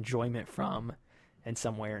found enjoyment from in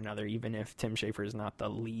some way or another, even if Tim Schafer is not the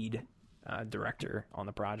lead director on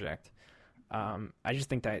the project. I just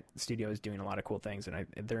think that studio is doing a lot of cool things, and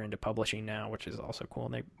they're into publishing now, which is also cool.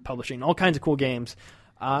 And they're publishing all kinds of cool games.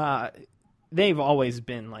 They've always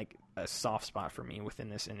been like a soft spot for me within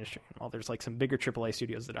this industry. While there's like some bigger AAA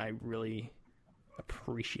studios that I really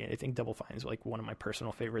appreciate, I think Double Fine is like one of my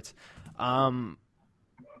personal favorites.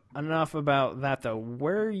 Enough about that though.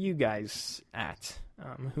 Where are you guys at?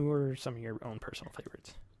 Who are some of your own personal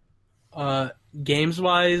favorites? Games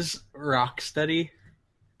wise, Rocksteady.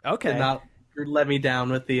 Okay. Did not let me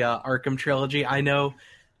down with the Arkham trilogy. I know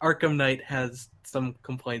Arkham Knight has some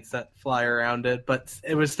complaints that fly around it, but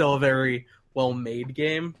it was still a very well-made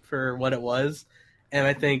game for what it was. And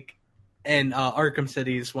I think And Arkham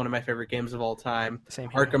City is one of my favorite games of all time. Same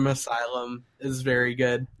here. Arkham Asylum is very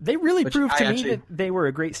good. They really proved to me actually- that they were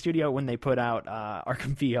a great studio when they put out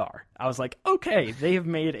Arkham VR. I was like, okay, they have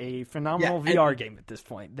made a phenomenal Yeah, VR game at this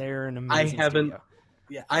point. They're an amazing studio.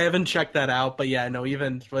 Yeah, I haven't checked that out, but yeah, no,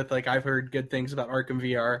 even with like I've heard good things about Arkham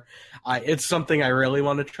VR. It's something I really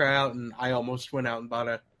want to try out, and I almost went out and bought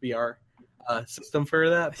a VR system for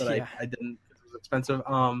that, but Yeah. I didn't. It was expensive.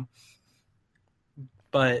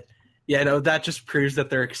 But yeah, no, that just proves that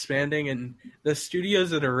they're expanding, and the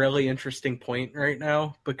studio's at a really interesting point right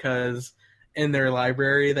now because in their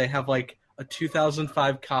library they have like a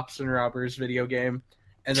 2005 Cops and Robbers video game,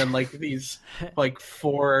 and then like these like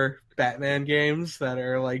 4 Batman games that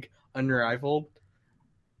are like unrivaled,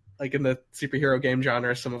 like in the superhero game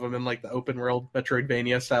genre. Some of them in like the open world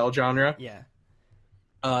Metroidvania style genre. Yeah.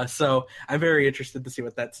 So I'm very interested to see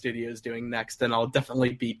what that studio is doing next, and I'll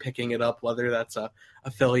definitely be picking it up, whether that's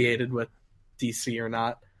affiliated with DC or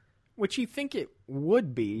not. Which you think it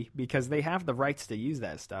would be because they have the rights to use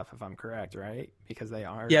that stuff, if I'm correct, right? Because they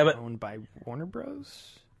are owned by Warner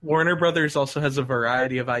Bros. Warner Brothers also has a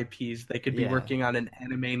variety of IPs. They could be Yeah. working on an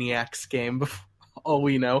Animaniacs game, before all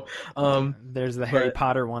we know. There's the Harry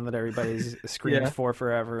Potter one that everybody's screamed Yeah. for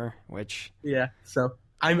forever, which Yeah, so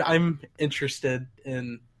I'm interested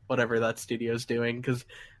in whatever that studio's doing because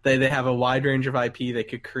they have a wide range of IP. They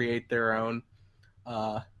could create their own,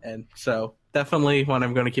 and so definitely one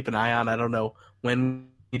I'm going to keep an eye on. I don't know when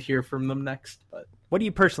we'd hear from them next, but what do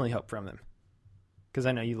you personally hope from them? Because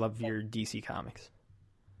I know you love your DC comics.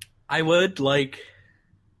 I would like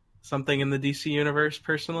something in the DC universe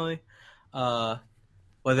personally.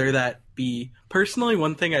 Whether that be personally,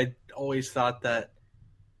 one thing I always thought that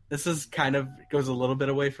this is kind of goes a little bit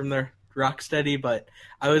away from their Rocksteady, but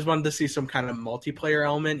I always wanted to see some kind of multiplayer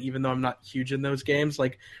element, even though I'm not huge in those games,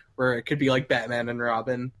 like where it could be like Batman and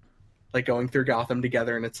Robin, like going through Gotham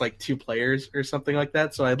together, and it's like 2 players or something like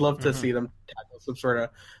that. So I'd love to see them tackle some sort of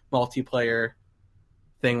multiplayer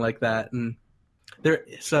thing like that. And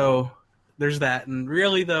there's that. And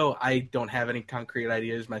really, though, I don't have any concrete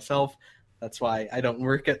ideas myself. That's why I don't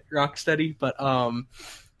work at Rocksteady. But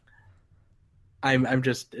I'm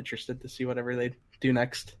just interested to see whatever they do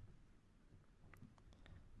next.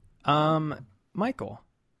 Michael,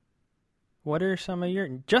 what are some of your...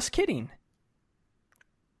 Just kidding.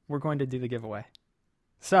 We're going to do the giveaway.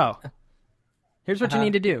 So, here's what you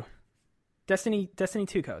need to do. Destiny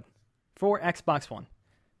 2 code for Xbox One.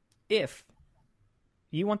 If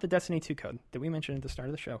you want the Destiny 2 code that we mentioned at the start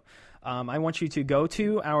of the show, I want you to go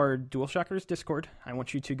to our DualShockers Discord. I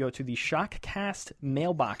want you to go to the Shockcast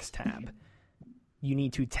mailbox tab. You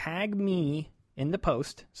need to tag me in the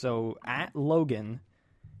post, so at Logan,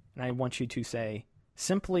 and I want you to say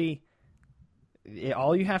simply,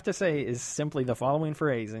 all you have to say is simply the following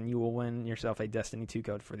phrase, and you will win yourself a Destiny 2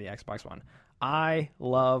 code for the Xbox One. I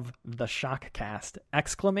love the Shockcast!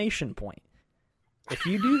 Exclamation point. If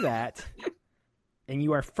you do that, and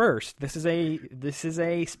you are first, this is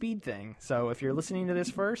a speed thing. So if you're listening to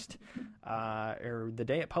this first, or the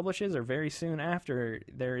day it publishes, or very soon after,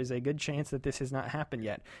 there is a good chance that this has not happened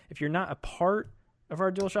yet. If you're not a part of our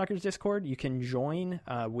DualShockers Discord, you can join.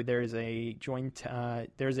 There's a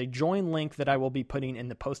join link that I will be putting in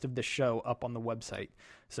the post of the show up on the website.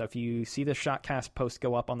 So if you see the Shotcast post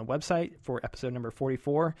go up on the website for episode number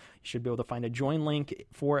 44, you should be able to find a join link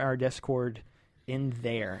for our Discord in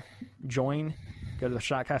there. Join, go to the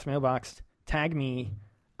Shotcast mailbox, tag me,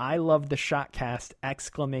 I love the Shotcast!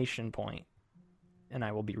 Exclamation point. And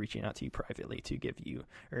I will be reaching out to you privately to give you,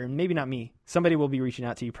 or maybe not me, somebody will be reaching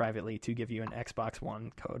out to you privately to give you an Xbox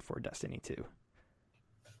One code for Destiny 2.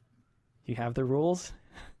 You have the rules?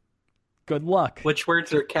 Good luck. Which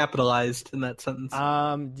words are capitalized in that sentence?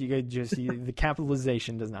 The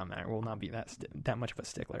capitalization does not matter. Will not be that much of a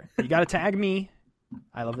stickler. You got to tag me.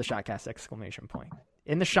 I love the Shotcast! Exclamation point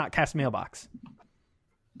in the Shotcast mailbox.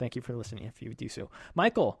 Thank you for listening. If you do so,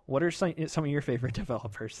 Michael, what are some of your favorite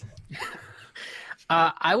developers?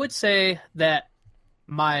 I would say that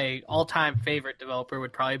my all-time favorite developer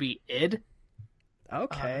would probably be id.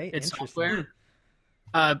 Okay, Id interesting. Software.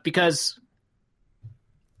 Because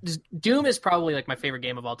Doom is probably like my favorite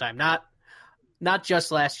game of all time. Not just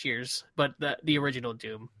last year's, but the original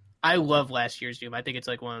Doom. I love last year's Doom. I think it's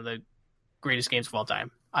like one of the greatest games of all time.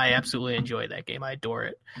 I absolutely enjoy that game. I adore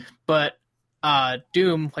it. But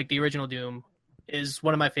Doom, like the original Doom, is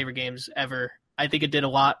one of my favorite games ever. I think it did a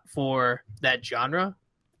lot for that genre,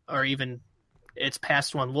 or even its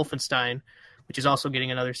past one, Wolfenstein, which is also getting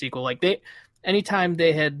another sequel. Like anytime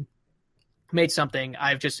they had made something,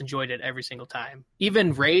 I've just enjoyed it every single time.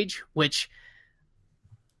 Even Rage, which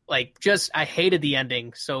I hated the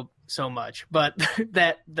ending so so much, but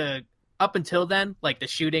that the up until then, like the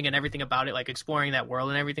shooting and everything about it, like exploring that world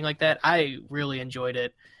and everything like that, I really enjoyed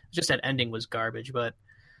it. Just that ending was garbage, but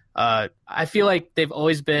I feel like they've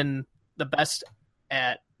always been the best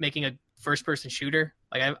at making a first-person shooter.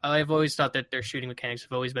 Like I've always thought that their shooting mechanics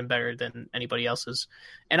have always been better than anybody else's,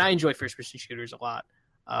 and I enjoy first-person shooters a lot.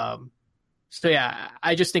 So yeah,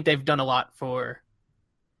 I just think they've done a lot for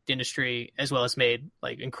the industry as well as made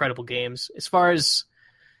like incredible games. As far as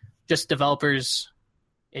just developers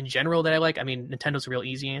in general that I like, I mean, Nintendo's a real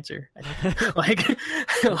easy answer. I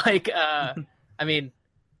think. I mean,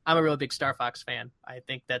 I'm a really big Star Fox fan. I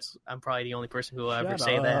think I'm probably the only person who will ever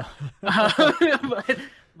say that.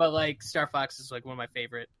 but like Star Fox is like one of my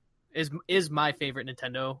favorite is my favorite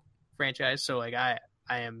Nintendo franchise. So like I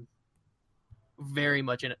am very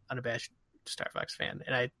much an unabashed Star Fox fan,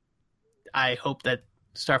 and I hope that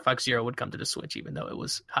Star Fox Zero would come to the Switch, even though it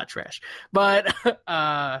was hot trash. But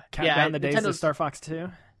count down the days of Star Fox 2.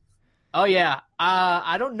 Oh yeah,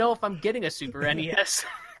 I don't know if I'm getting a Super NES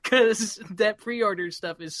because that pre-order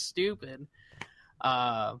stuff is stupid.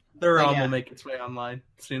 The ROM will make its way online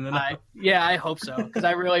soon enough. I hope so, because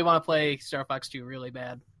I really want to play Star Fox 2 really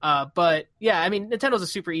bad. But yeah, I mean, Nintendo's a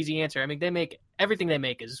super easy answer. I mean, everything they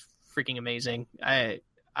make is freaking amazing.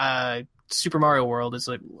 Super Mario World is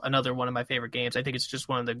like another one of my favorite games. I think it's just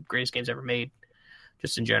one of the greatest games ever made,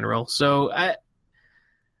 just in general. So I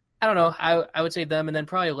don't know. I would say them, and then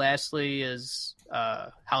probably lastly is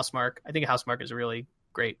Housemarque. I think Housemarque is a really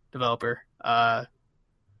great developer. I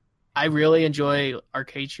really enjoy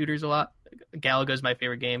arcade shooters a lot. Galaga is my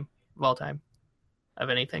favorite game of all time, of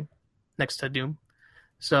anything, next to Doom.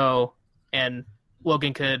 So, and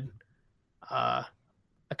Logan could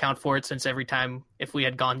account for it, since every time if we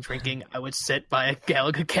had gone drinking, I would sit by a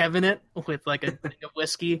Galaga cabinet with like a thing of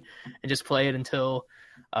whiskey and just play it until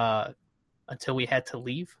we had to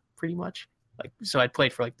leave, pretty much. Like, so I'd play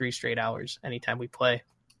for like 3 straight hours anytime we play.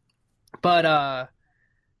 But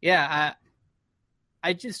yeah,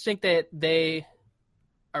 I just think that they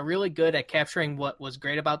are really good at capturing what was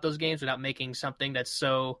great about those games without making something that's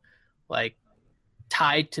so like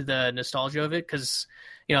tied to the nostalgia of it. Because,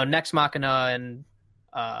 you know, Nex Machina and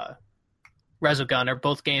Resogun are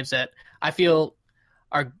both games that I feel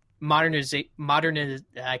are modernizations.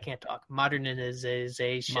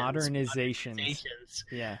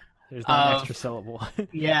 Yeah, there's no extra syllable.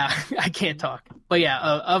 Yeah, I can't talk. But yeah,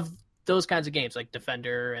 of those kinds of games like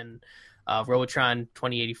Defender and Robotron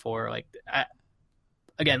 2084, like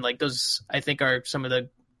again, like those I think are some of the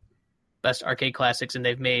best arcade classics, and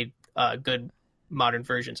they've made good modern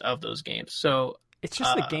versions of those games. So it's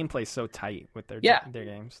just the gameplay's so tight with their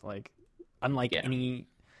games. Like, unlike any,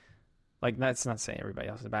 like, that's not saying everybody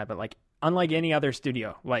else is bad, but like unlike any other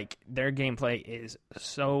studio, like their gameplay is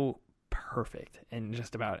so perfect in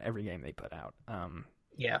just about every game they put out.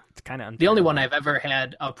 It's kind of the only one I've ever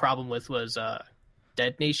had a problem with was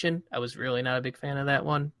Dead Nation. I was really not a big fan of that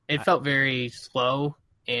one. It felt very slow,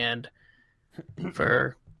 and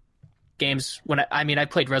for games when I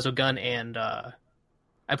played Resogun, and I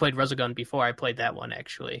played Resogun before I played that one,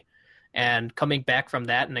 actually. And coming back from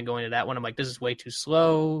that and then going to that one, I'm like, this is way too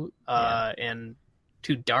slow and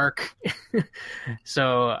too dark.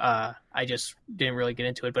 So I just didn't really get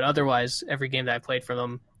into it. But otherwise, every game that I played from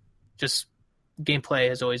them, just gameplay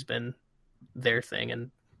has always been their thing, and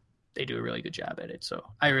they do a really good job at it. So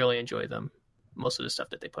I really enjoy them, most of the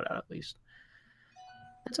stuff that they put out, at least.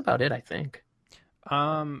 That's about it, I think.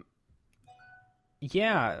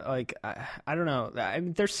 Yeah, like I don't know. I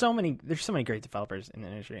mean, there's so many great developers in the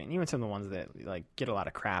industry, and even some of the ones that like get a lot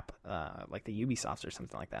of crap, like the Ubisofts or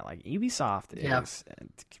something like that. Like Ubisoft is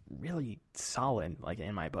really solid, like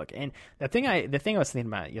in my book. And the thing I was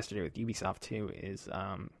thinking about yesterday with Ubisoft too is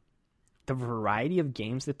the variety of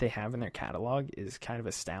games that they have in their catalog is kind of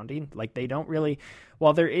astounding. Like they don't really,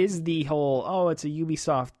 while there is the whole it's a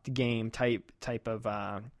Ubisoft game type of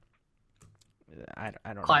I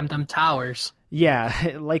don't climb them towers.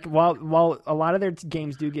 Yeah, like while a lot of their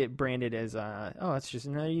games do get branded as it's just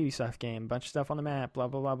another Ubisoft game, bunch of stuff on the map, blah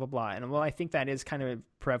blah blah blah blah. And I think that is kind of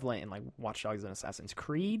prevalent in like Watch Dogs and Assassin's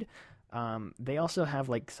Creed. They also have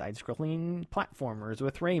like side-scrolling platformers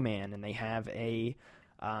with Rayman, and they have a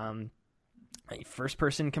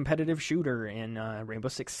first-person competitive shooter in Rainbow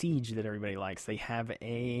Six Siege that everybody likes. They have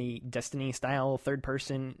a Destiny-style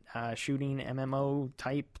third-person shooting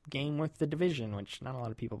MMO-type game with The Division, which not a lot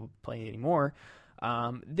of people play anymore.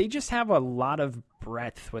 They just have a lot of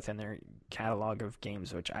breadth within their catalog of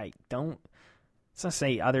games, which I don't... Let's not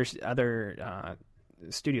say other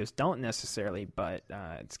studios don't necessarily, but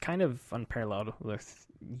it's kind of unparalleled with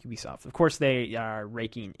Ubisoft. Of course, they are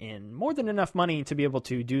raking in more than enough money to be able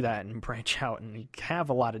to do that and branch out and have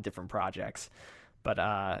a lot of different projects. But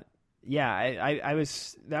I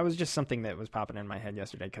was that was just something that was popping in my head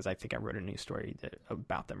yesterday because I think I wrote a news story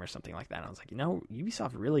about them or something like that. And I was like,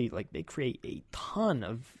 Ubisoft really they create a ton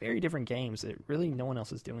of very different games that really no one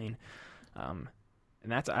else is doing.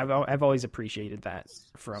 And that's I've always appreciated that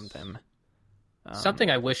from them. Something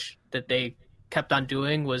I wish that they kept on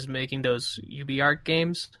doing was making those UbiArt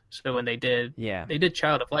games. So when they did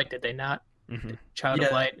Child of Light, did they not? Mm-hmm. Child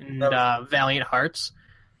of Light and Valiant Hearts.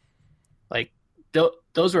 Like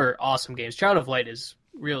those were awesome games. Child of Light is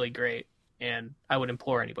really great, and I would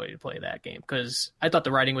implore anybody to play that game because I thought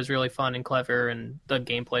the writing was really fun and clever, and the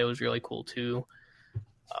gameplay was really cool too.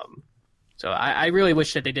 So I really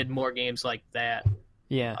wish that they did more games like that.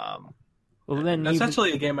 Yeah. Well, then that's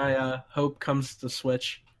actually a game I hope comes to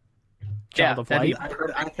Switch. Child of Light.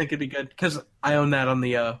 I think it'd be good because I own that on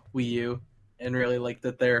the Wii U and really liked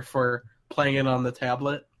it there for playing it on the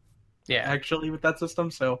tablet. Yeah, actually with that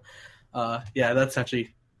system. So, that's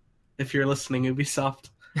actually, if you're listening, Ubisoft,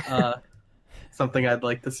 something I'd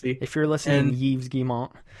like to see. If you're listening, Yves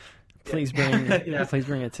Guillemot, please bring please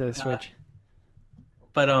bring it to the Switch.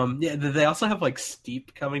 But they also have like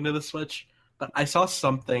Steep coming to the Switch. But I saw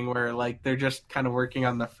something where like they're just kind of working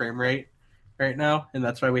on the frame rate right now, and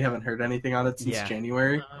that's why we haven't heard anything on it since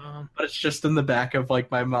January. But it's just in the back of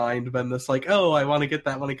like my mind been this like, oh, I want to get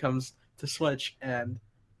that when it comes to Switch, and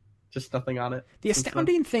just nothing on it. The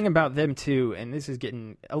astounding thing about them too, and this is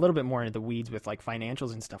getting a little bit more into the weeds with like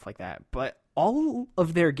financials and stuff like that, but all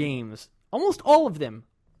of their games, almost all of them,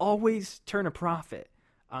 always turn a profit.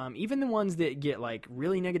 Even the ones that get like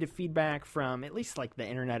really negative feedback from at least like the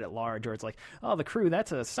internet at large, or it's like, oh, The Crew,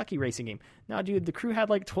 that's a sucky racing game. No, dude, The Crew had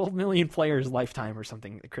like 12 million players lifetime or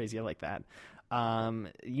something crazy like that.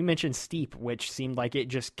 You mentioned Steep, which seemed like it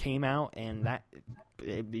just came out and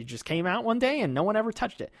it just came out one day and no one ever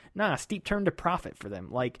touched it. Nah, Steep turned a profit for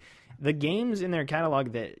them. Like the games in their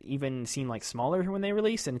catalog that even seem like smaller when they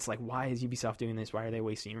release, and it's like, why is Ubisoft doing this? Why are they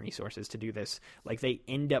wasting resources to do this? Like they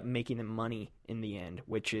end up making them money in the end,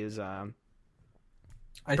 which is I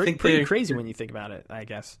think pretty crazy when you think about it, I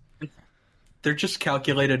guess. They're just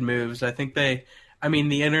calculated moves. I think the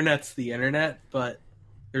internet's the internet, but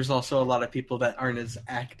there's also a lot of people that aren't as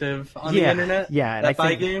active on the internet that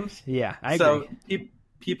buy games. Yeah, I agree. So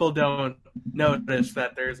people don't notice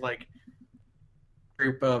that there's like a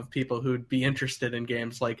group of people who'd be interested in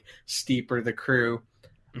games like Steep or The Crew,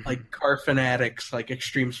 like car fanatics, like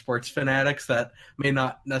extreme sports fanatics that may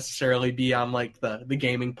not necessarily be on like the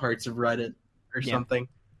gaming parts of Reddit or something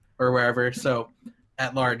or wherever. So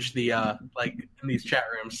at large, the like in these chat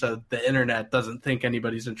rooms, so the internet doesn't think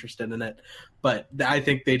anybody's interested in it. But I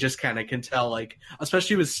think they just kind of can tell, like,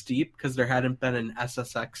 especially with Steep, because there hadn't been an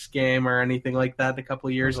SSX game or anything like that in a couple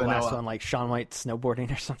of years. The last one, like Shaun White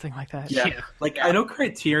snowboarding or something like that. Yeah. Like I know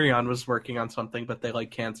Criterion was working on something, but they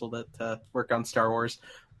like canceled it to work on Star Wars.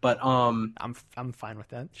 But I'm fine with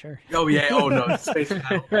that. Sure. Oh yeah. Oh no, Space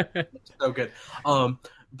Battle. It's so good.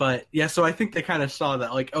 But yeah, so I think they kind of saw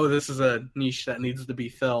that, like, oh, this is a niche that needs to be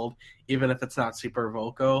filled, even if it's not super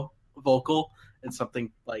vocal. It's something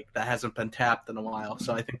like that hasn't been tapped in a while.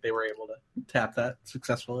 So I think they were able to tap that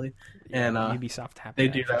successfully. Yeah, and Ubisoft tapped they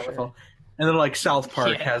do that with all. And then like South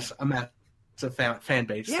Park has a massive fan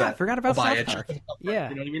base. Yeah, I forgot about South Park. Yeah,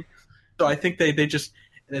 you know what I mean. So I think they just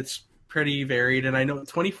it's pretty varied. And I know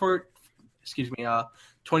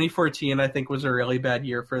 2014, I think, was a really bad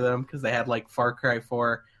year for them because they had like Far Cry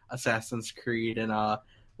 4, Assassin's Creed, and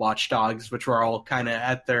Watch Dogs, which were all kind of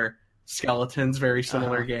at their skeletons, very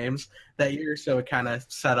similar games that year. So it kind of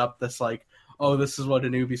set up this like, oh, this is what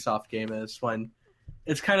an Ubisoft game is, when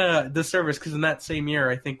it's kind of disservice because in that same year,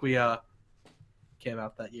 I think we came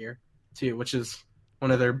out that year too, which is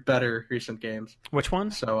one of their better recent games. Which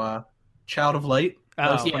one? So Child of Light.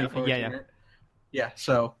 Oh, yeah.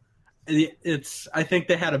 So it's I think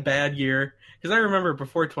they had a bad year because I remember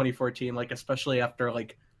before 2014, like especially after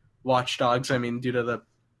like Watch Dogs. I mean,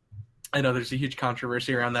 I know there's a huge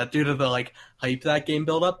controversy around that due to the like hype that game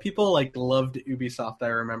built up. People like loved Ubisoft, I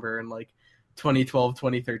remember, in like 2012,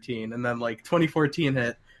 2013, and then like 2014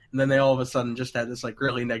 hit, and then they all of a sudden just had this like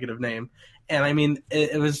really negative name. And I mean,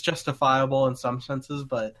 it was justifiable in some senses,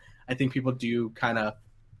 but I think people do kind of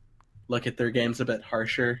look at their games a bit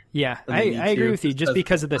harsher. Yeah, I agree with you. Just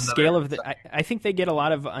because of the scale of I think they get a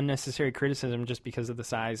lot of unnecessary criticism just because of the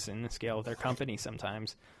size and the scale of their company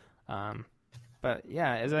sometimes. But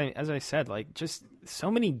yeah, as I said, like just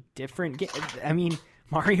so many different I mean,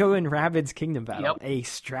 Mario and Rabbids Kingdom Battle, Yep. a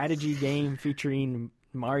strategy game featuring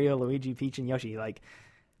Mario, Luigi, Peach, and Yoshi. Like,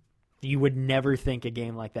 you would never think a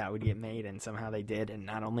game like that would get made, and somehow they did. And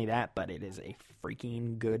not only that, but it is a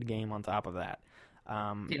freaking good game on top of that.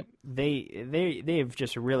 Yep. They've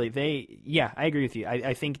just really I agree with you.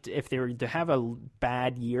 I think if they were to have a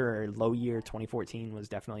bad year or low year, 2014 was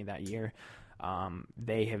definitely that year.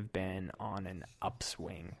 They have been on an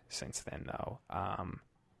upswing since then, though.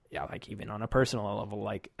 Yeah, like even on a personal level,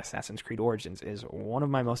 like Assassin's Creed Origins is one of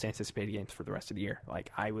my most anticipated games for the rest of the year.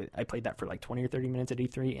 Like I played that for like 20 or 30 minutes at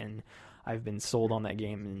E3, and I've been sold on that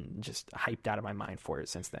game and just hyped out of my mind for it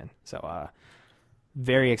since then. So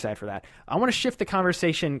very excited for that. I want to shift the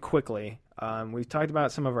conversation quickly. We've talked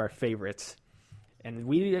about some of our favorites, and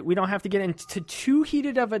we don't have to get into too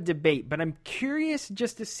heated of a debate, but I'm curious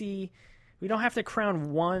just to see. We don't have to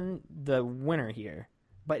crown one the winner here.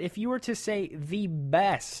 But if you were to say the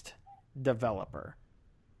best developer,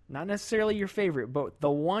 not necessarily your favorite, but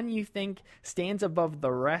the one you think stands above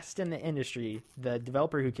the rest in the industry, the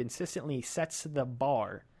developer who consistently sets the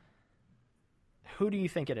bar, who do you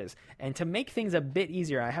think it is? And to make things a bit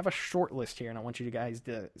easier, I have a short list here, and I want you guys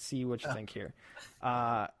to see what you think here.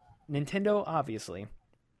 Nintendo, obviously.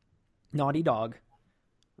 Naughty Dog.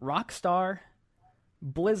 Rockstar.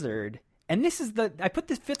 Blizzard. And this is I put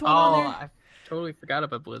the fifth one on there. I totally forgot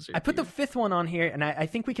about Blizzard. I put the fifth one on here, and I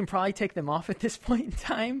think we can probably take them off at this point in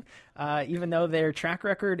time, even though their track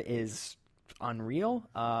record is unreal.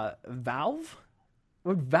 Valve?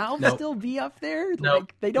 Would Valve still be up there? Nope.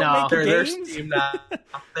 Like, they don't make they're games? Steam now.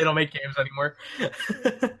 They don't make games anymore.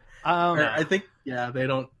 I think, they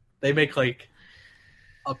don't. They make, like,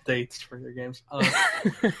 updates for their games.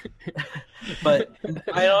 But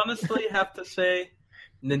I honestly have to say,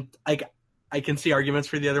 I can see arguments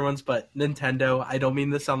for the other ones, but Nintendo, I don't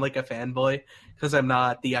mean to sound like a fanboy, because I'm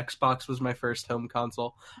not. The Xbox was my first home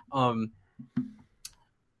console. But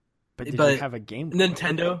did you have a Game Boy?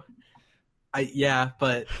 Nintendo,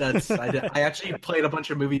 but I actually played a bunch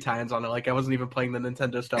of movie tie-ins on it. Like, I wasn't even playing the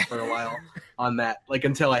Nintendo stuff for a while on that, like,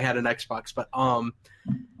 until I had an Xbox. But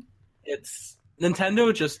it's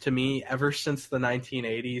Nintendo, just to me, ever since the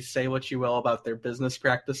 1980s, say what you will about their business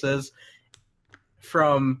practices,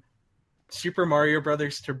 from Super Mario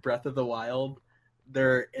Brothers to Breath of the Wild,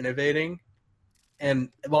 they're innovating. And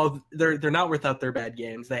while they're not without their bad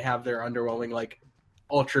games, they have their underwhelming, like,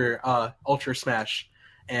 Ultra Smash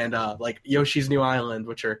and like Yoshi's New Island,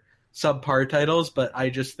 which are subpar titles. But I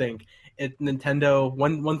just think Nintendo,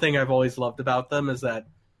 one thing I've always loved about them is that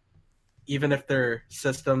even if their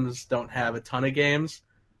systems don't have a ton of games,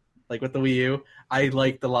 like with the Wii U, I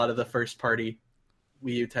liked a lot of the first party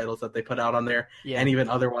Wii U titles that they put out on there, and even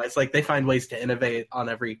otherwise, like, they find ways to innovate on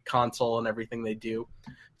every console and everything they do.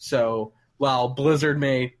 So while Blizzard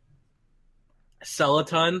may sell a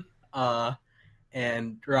ton,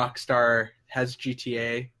 and Rockstar has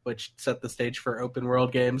GTA, which set the stage for open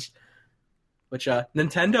world games, which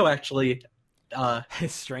Nintendo actually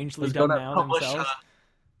strangely done now themselves.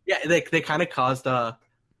 They kind of caused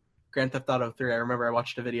Grand Theft Auto 3. I remember I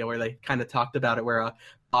watched a video where they kind of talked about it, where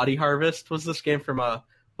Body Harvest was this game from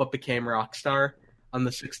what became Rockstar on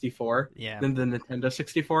the 64, then the Nintendo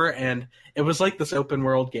 64, and it was like this open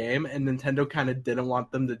world game, and Nintendo kind of didn't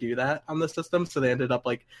want them to do that on the system, so they ended up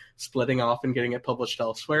like splitting off and getting it published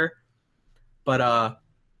elsewhere. But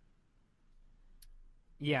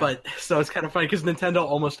but so it's kind of funny because Nintendo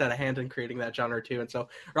almost had a hand in creating that genre too, and so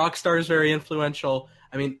Rockstar is very influential.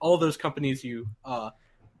 I mean, all those companies you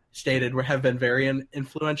stated have been very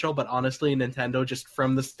influential, but honestly, Nintendo, just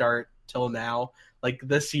from the start till now, like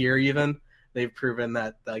this year even, they've proven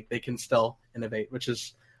that, like, they can still innovate, which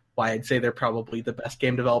is why I'd say they're probably the best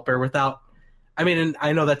game developer. Without, I mean, and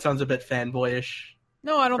I know that sounds a bit fanboyish.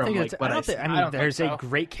 No, I don't think it's. I mean, there's a so.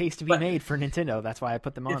 great case to be made for Nintendo. That's why I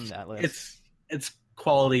put them on that list. It's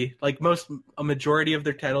quality. Like a majority of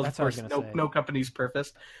their titles, That's of course, no company's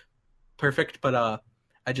perfect, but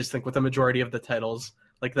I just think with a majority of the titles,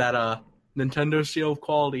 like that Nintendo seal of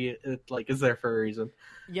quality, it like is there for a reason.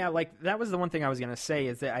 Yeah, like that was the one thing I was gonna say,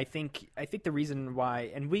 is that I think the reason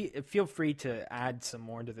why, and we feel free to add some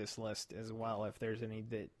more to this list as well if there's any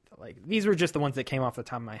that, like, these were just the ones that came off the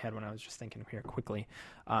top of my head when I was just thinking here quickly.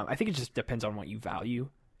 I think it just depends on what you value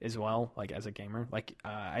as well, like as a gamer. Like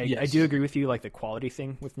I do agree with you, like the quality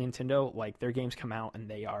thing with Nintendo, like their games come out and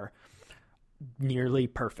they are nearly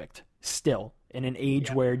perfect still in an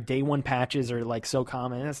age where day one patches are like so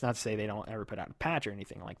common. And that's not to say they don't ever put out a patch or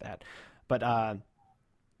anything like that, but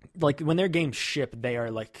like when their games ship, they are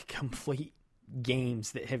like complete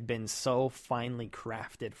games that have been so finely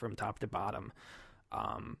crafted from top to bottom.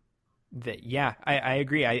 Yeah, I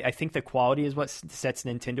agree. I think the quality is what sets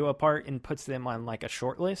Nintendo apart and puts them on like a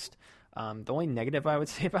short list. The only negative I would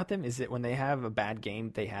say about them is that when they have a bad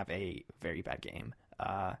game, they have a very bad game.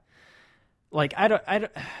 Like I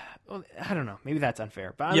don't know. Maybe that's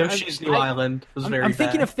unfair. But Yoshi's New Island was very I'm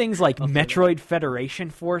thinking bad. of things like Metroid Federation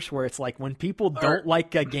Force, where it's like when people don't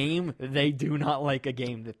like a game, they do not like a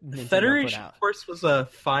game that Nintendo Federation put out. Force was a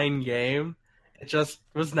fine game. It just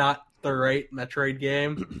was not the right Metroid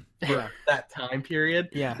game for that time period.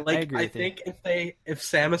 Yeah, like I agree with you. think if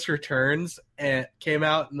Samus Returns and came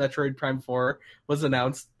out, Metroid Prime 4 was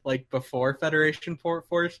announced like before Federation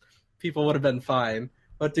Force, people would have been fine.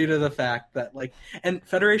 But due to the fact that and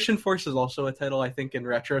Federation Force is also a title I think in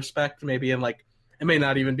retrospect, maybe in like it may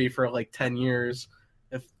not even be for like 10 years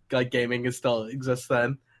if like gaming is still exists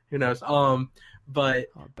then. Who knows? But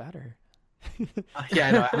better. yeah,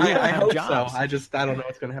 I know. I hope jobs. so. I don't know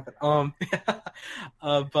what's going to happen.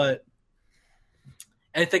 But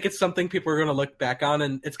I think it's something people are going to look back on,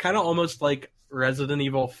 and it's kind of almost like Resident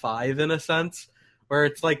Evil 5 in a sense, where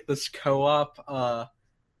it's like this co-op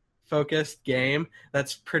focused game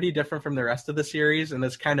that's pretty different from the rest of the series, and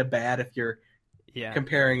it's kind of bad if you're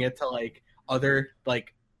comparing it to like other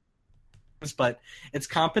like. But it's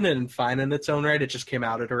competent and fine in its own right. It just came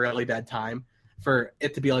out at a really bad time for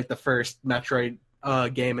it to be like the first Metroid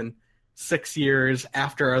game in 6 years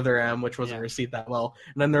after Other M, which wasn't received that well.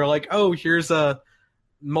 And then they're like, oh, here's a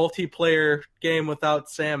multiplayer game without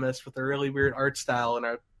Samus with a really weird art style and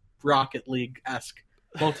a Rocket League-esque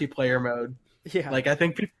multiplayer mode. Yeah. Like, I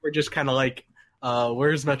think people were just kind of like,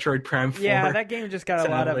 where's Metroid Prime 4? Yeah, that game just got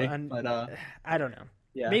sadly, a lot of... but, I don't know.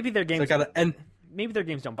 Yeah. Maybe their games... So maybe their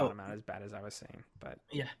games don't bottom out as bad as I was saying, but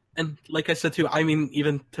yeah. And like I said too, I mean,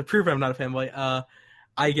 even to prove I'm not a fanboy,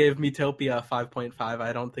 I gave Metopia a 5.5.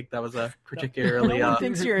 I don't think that was a particularly no one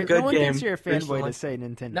thinks you're, good no one game. thinks you're a fanboy to say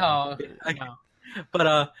Nintendo. No.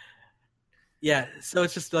 But yeah. So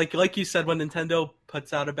it's just like you said, when Nintendo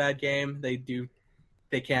puts out a bad game, they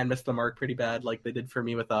can miss the mark pretty bad, like they did for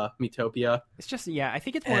me with Metopia. It's just I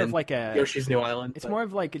think it's more of like a Yoshi's New Island. It's more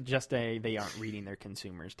of like just they aren't reading their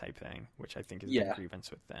consumers type thing, which I think is a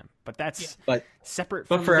grievance with them. But that's separate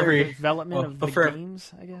from the development of the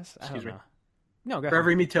games, I guess. I don't know. No, go ahead. For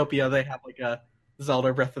every Metopia, they have like a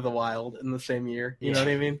Zelda Breath of the Wild in the same year. You know what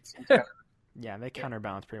I mean? Yeah, they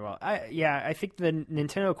counterbalance pretty well. I think the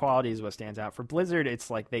Nintendo quality is what stands out. For Blizzard, it's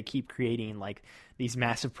like they keep creating like these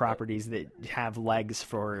massive properties that have legs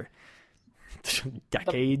for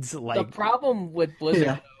decades. The problem with Blizzard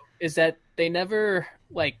though, is that they never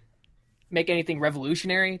like make anything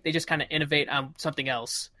revolutionary. They just kind of innovate on something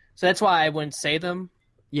else. So that's why I wouldn't say them.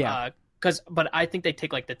 Yeah. But I think they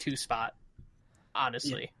take like the 2 spot,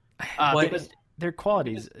 honestly. Because their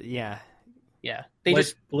qualities, yeah. They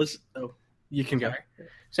just you can go.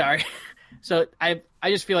 Sorry. So I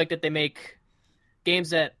just feel like that they make games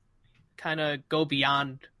that kind of go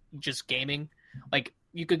beyond just gaming. Like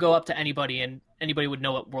you could go up to anybody and anybody would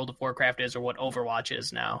know what World of Warcraft is or what Overwatch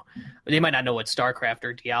is now. They might not know what StarCraft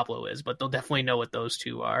or Diablo is, but they'll definitely know what those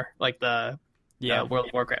two are, like the World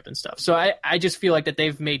of Warcraft and stuff. So I just feel like that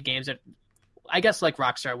they've made games that, I guess like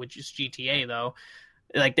Rockstar, which is GTA though,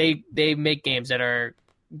 like they make games that are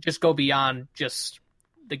just go beyond just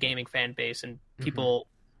the gaming fan base and people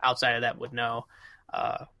outside of that would know.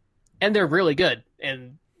 And they're really good.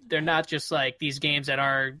 And they're not just like these games that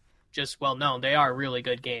are just well known. They are really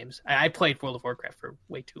good games. I played World of Warcraft for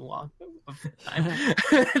way too long of time.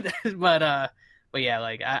 but yeah,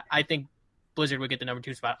 like I think Blizzard would get the number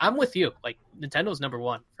 2 spot. I'm with you. Like Nintendo's number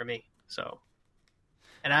 1 for me. So,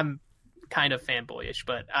 and I'm kind of fanboyish,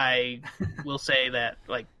 but I will say that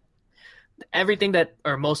like everything that,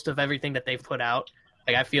 or most of everything that they've put out,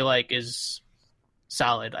 like I feel like is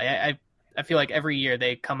solid. I feel like every year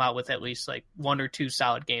they come out with at least like 1 or 2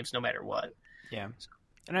 solid games, no matter what. Yeah,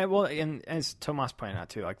 and as Tomas pointed out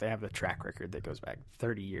too, like they have a track record that goes back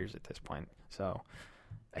 30 years at this point. So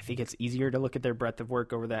I think it's easier to look at their breadth of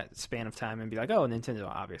work over that span of time and be like, oh, Nintendo,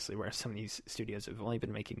 obviously, whereas some of these studios have only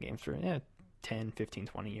been making games for 10, 15,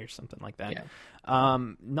 20 years, something like that. Yeah.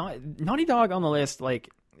 Naughty Dog on the list, like.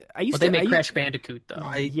 They make Crash Bandicoot though.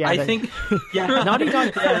 I think Naughty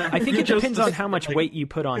Dog. I think it depends on how much weight you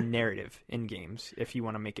put on narrative in games if you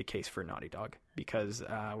want to make a case for Naughty Dog, because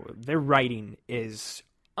their writing is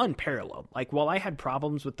unparalleled. Like while I had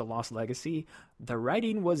problems with The Lost Legacy, the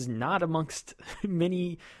writing was not amongst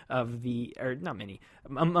amongst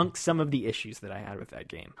some of the issues that I had with that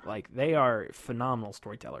game. Like they are phenomenal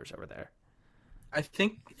storytellers over there. I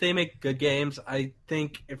think they make good games. I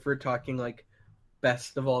think if we're talking like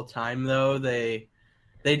best of all time though, they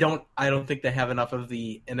I don't think they have enough of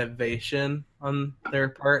the innovation on their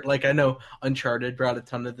part. Like, I know Uncharted brought a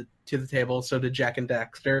ton to the table, so did Jak and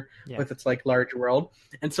Daxter with its like large world.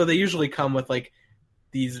 And so they usually come with like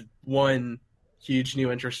these one huge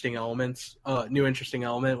new interesting element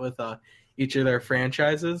with each of their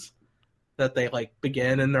franchises that they like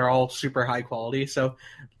begin, and they're all super high quality. So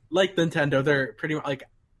like Nintendo, they're pretty much like,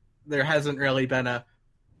 there hasn't really been a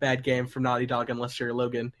bad game from Naughty Dog unless you're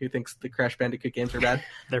Logan, who thinks the Crash Bandicoot games are bad.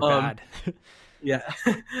 They're bad. Yeah.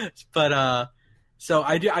 But so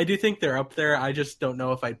I do think they're up there. I just don't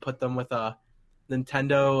know if I'd put them with a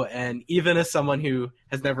Nintendo, and even as someone who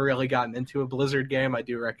has never really gotten into a Blizzard game, I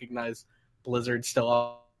do recognize Blizzard's still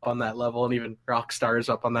up on that level, and even Rockstar is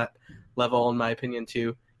up on that level in my opinion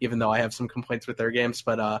too, even though I have some complaints with their games.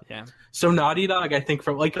 But so Naughty Dog, I think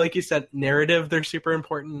from like you said, narrative, they're super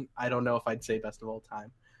important. I don't know if I'd say best of all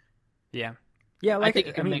time. Yeah.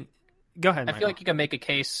 Like, I mean, go ahead. I feel like you can make a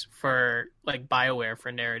case for like BioWare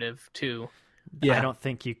for narrative too. Yeah. I don't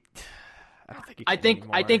think you I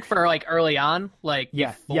think for like early on, like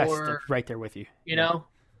yes, right there with you. You know,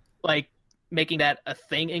 like making that a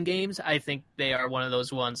thing in games, I think they are one of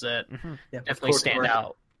those ones that definitely stand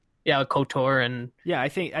out. Yeah, KOTOR and I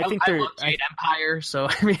think I they're love Jade Empire, so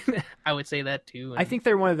I mean I would say that too. And, I think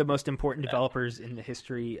they're one of the most important developers in the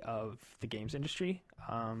history of the games industry.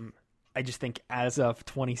 I just think as of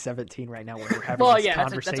 2017 right now, when we're having this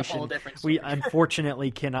conversation, that's a whole different we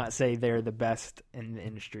unfortunately cannot say they're the best in the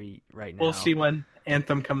industry right now. We'll see when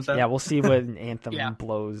Anthem comes out. Yeah, we'll see when Anthem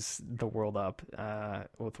blows the world up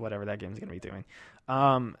with whatever that game's going to be doing.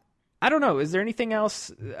 I don't know. Is there anything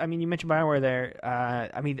else? I mean, you mentioned BioWare there.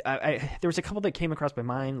 There was a couple that came across my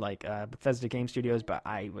mind, like Bethesda Game Studios, but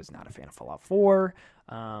I was not a fan of Fallout 4.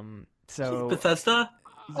 So Bethesda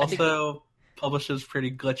also publishes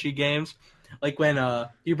pretty glitchy games. Like when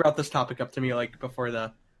you brought this topic up to me, like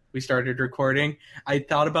before we started recording, I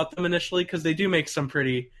thought about them initially because they do make some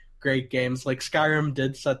pretty great games. Like Skyrim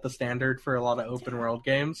did set the standard for a lot of open world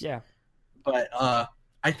games. Yeah, but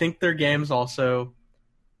I think their games also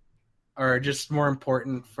are just more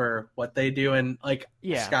important for what they do, and like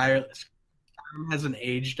Skyrim hasn't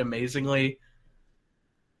aged amazingly.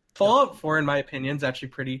 Fallout 4, in my opinion, is actually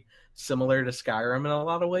pretty similar to Skyrim in a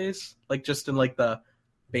lot of ways, like just in like the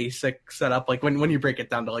basic setup, like when you break it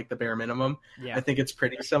down to like the bare minimum. I think it's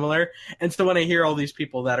pretty similar. And so when I hear all these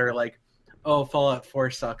people that are like, oh, Fallout 4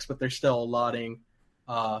 sucks, but they're still lauding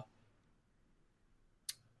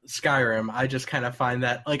Skyrim, I just kind of find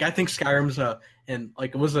that, like, I think Skyrim's it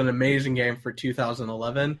was an amazing game for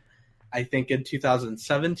 2011. I think in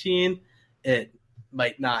 2017 it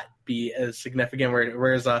might not be as significant.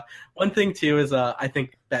 Whereas one thing too is I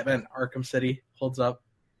think Batman Arkham City holds up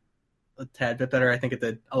a tad bit better. I think it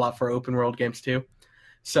did a lot for open world games too.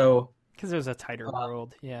 So because it was a tighter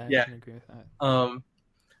world, I can agree with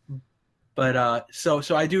that.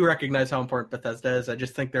 So I do recognize how important Bethesda is. I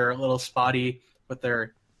just think they're a little spotty with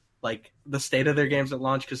their like the state of their games at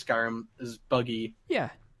launch, because Skyrim is buggy.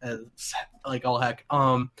 As like all heck.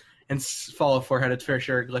 And Fallout 4 had its fair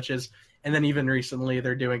share of glitches. And then even recently,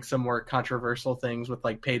 they're doing some more controversial things with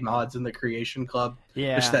like paid mods in the Creation Club.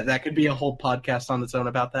 Which that could be a whole podcast on its own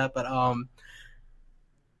about that. But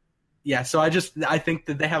so I think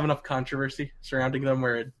that they have enough controversy surrounding them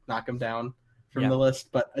where it knock them down from the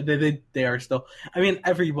list. But they are still. I mean,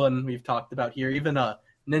 everyone we've talked about here, even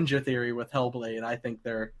Ninja Theory with Hellblade, I think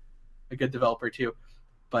they're a good developer too.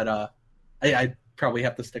 But I probably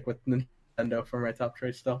have to stick with Nintendo for my top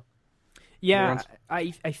choice still. Yeah,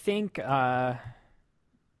 I think when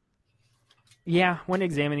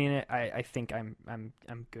examining it, I think I'm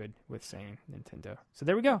good with saying Nintendo. So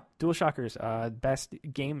there we go. DualShockers, best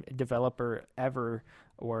game developer ever,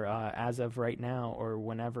 or as of right now, or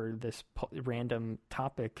whenever this random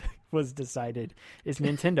topic was decided, is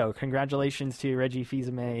Nintendo. Congratulations to Reggie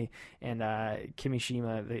Fils-Aimé and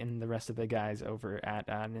Kimishima and the rest of the guys over at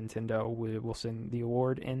Nintendo. We'll send the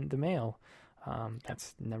award in the mail.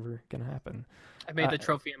 That's never gonna happen. I made the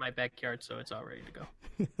trophy in my backyard, so it's all ready to go.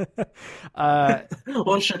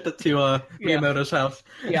 We'll ship it to Miyamoto's house.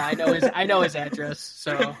 Yeah, I know his address.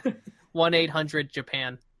 So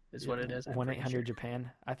 1-800-JAPAN is what it is.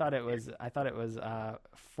 1-800-JAPAN. I thought it was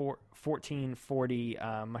 1440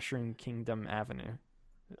 Mushroom Kingdom Avenue.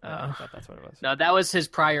 I thought that's what it was. No, that was his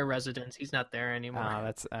prior residence. He's not there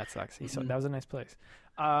anymore. That sucks. That was a nice place.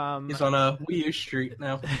 He's on a Wii U street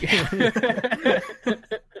now.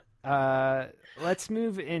 Let's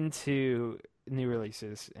move into new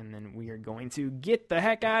releases, and then we are going to get the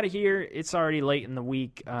heck out of here. It's already late in the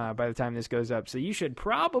week by the time this goes up, so you should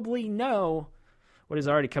probably know what has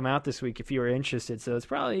already come out this week if you are interested. So it's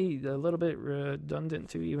probably a little bit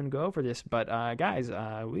redundant to even go over this. But guys,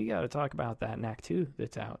 we got to talk about that Knack 2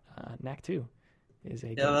 that's out. Knack 2 is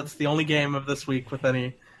a game. That's the only game of this week with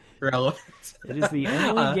any relevance. It is the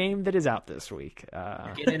only game that is out this week.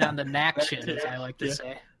 Get in on the Knaction, as I like to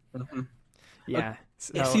say. Mm-hmm. Yeah.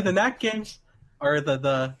 You see, the Knack games are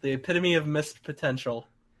the epitome of missed potential.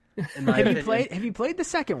 In my have opinion. Have you played the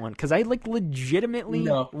second one? Because I legitimately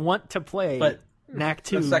want to play Knack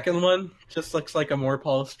 2. The second one just looks like a more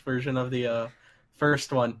polished version of the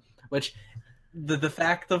first one, which the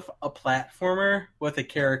fact of a platformer with a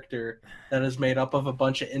character that is made up of a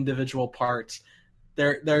bunch of individual parts,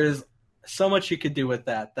 there is so much you could do with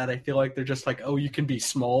that I feel like they're just like, oh, you can be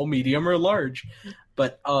small, medium, or large,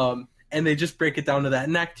 but and they just break it down to that.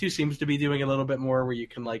 And Knack 2 seems to be doing a little bit more where you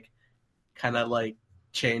can kind of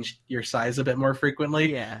change your size a bit more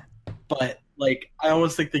frequently. Yeah. But I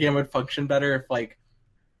almost think the game would function better if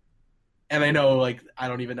and I know I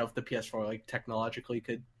don't even know if the PS4 technologically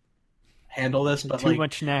could handle this, but too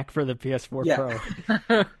much Knack for the PS4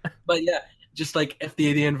 Pro. But yeah, just if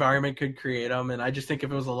the environment could create them, and I just think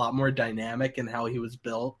if it was a lot more dynamic in how he was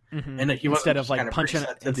built, and he instead of punching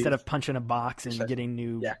punching a box and getting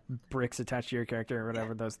new bricks attached to your character or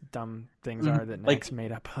whatever those dumb things are that Knack's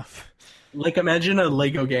made up of. Imagine a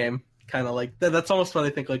Lego game, kind of that's almost what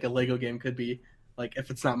I think a Lego game could be.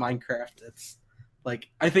 If it's not Minecraft, it's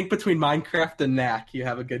I think between Minecraft and Knack, you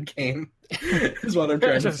have a good game. Is what I'm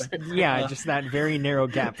trying to say. Yeah, just that very narrow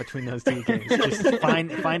gap between those two games. Just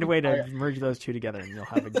find a way to merge those two together, and you'll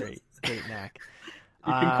have a great Knack.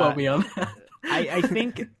 You can quote me on that. I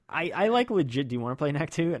think I legit do want to play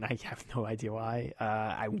Knack 2, and I have no idea why.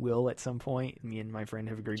 I will at some point. Me and my friend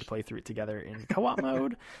have agreed to play through it together in co-op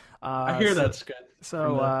mode. I hear that's good.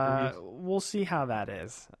 So we'll see how that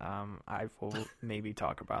is. I will maybe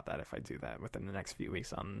talk about that if I do that within the next few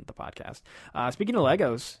weeks on the podcast. Speaking of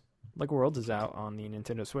Legos, Lego Worlds is out on the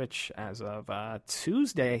Nintendo Switch as of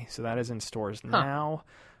Tuesday, so that is in stores now.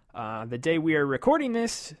 The day we are recording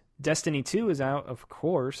this, Destiny 2 is out, of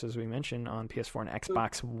course, as we mentioned, on PS4 and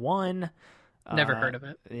Xbox One. Never heard of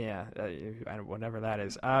it. Yeah, whatever that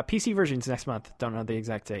is. PC version's next month. Don't know the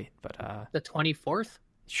exact date, but the 24th.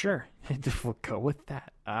 Sure, we'll go with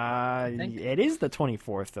that. It is the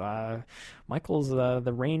 24th. Michael's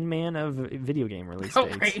the Rain Man of video game release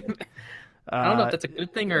dates. I don't know if that's a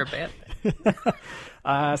good thing or a bad thing.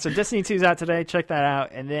 So Destiny 2 is out today. Check that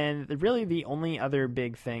out. And then really the only other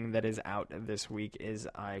big thing that is out this week is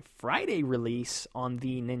a Friday release on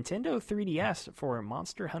the Nintendo 3DS for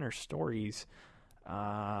Monster Hunter Stories.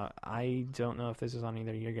 I don't know if this is on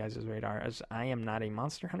either of your guys' radar, as I am not a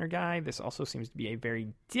Monster Hunter guy. This also seems to be a very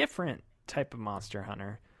different type of Monster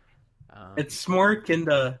Hunter. It's more akin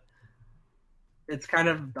to... It's kind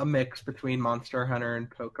of a mix between Monster Hunter and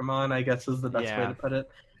Pokemon, I guess is the best way to put it.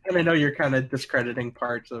 And I know you're kind of discrediting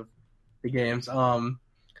parts of the games,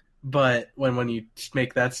 but when you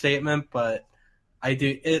make that statement, but I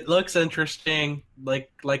do. It looks interesting.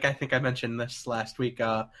 Like I think I mentioned this last week.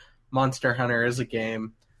 Monster Hunter is a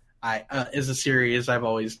game, is a series I've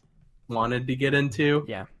always wanted to get into.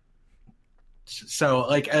 Yeah. So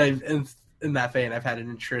in that vein, I've had an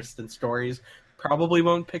interest in stories. Probably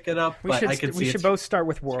won't pick it up, but I could see we should both start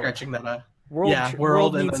with World. Scratching that.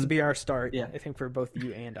 World needs to be our start. Yeah, I think for both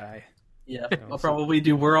you and I. Yeah, I'll probably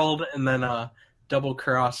do World and then Double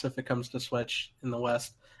Cross if it comes to Switch in the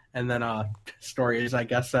West, and then Stories, I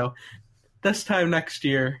guess. So this time next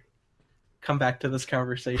year, come back to this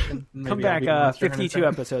conversation. Come back 52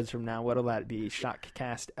 episodes from now. What'll that be?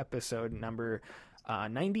 Shockcast episode number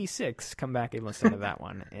 96. Come back and listen to that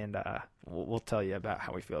one, and we'll tell you about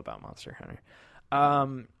how we feel about Monster Hunter.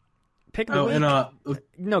 Pick of the week.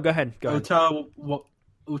 No, go ahead.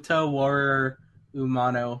 Uta Warrior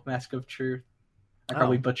Umano, Mask of Truth. I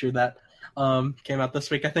probably butchered that. Came out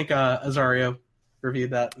this week. I think Azario reviewed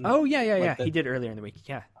that. Yeah. He did earlier in the week.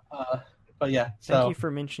 Yeah. But yeah. Thank you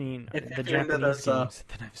for mentioning the Japanese games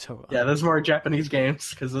that I'm so. Yeah, there's more Japanese games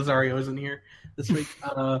because Azario isn't here this week.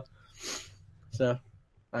 So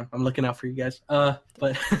I'm looking out for you guys.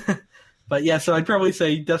 But yeah, so I'd probably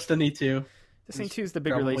say Destiny 2. Destiny 2 is the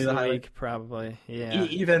big release of the week, probably. Yeah.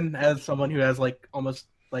 Even as someone who has almost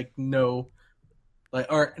no,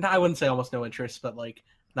 or I wouldn't say almost no interest, but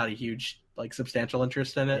not a huge substantial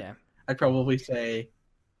interest in it. Yeah. I'd probably say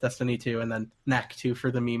Destiny 2 and then Knack 2 for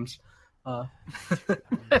the memes.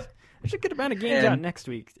 There's a good amount of games out next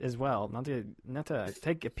week as well. Not to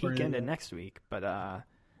take a peek into next week, but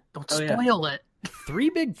Don't Oh, yeah. spoil it. 3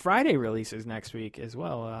 big Friday releases next week as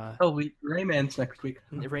well. Rayman's next week.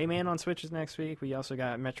 Rayman on Switch is next week. We also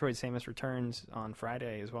got Metroid Samus Returns on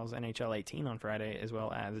Friday, as well as NHL 18 on Friday, as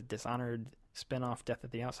well as Dishonored spin-off Death of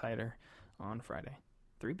the Outsider on Friday.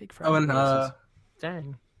 3 big Friday releases.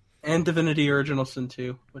 Dang. And Divinity Original Sin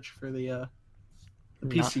 2, which for the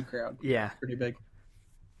PC crowd. Yeah. Pretty big.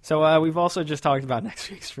 So we've also just talked about next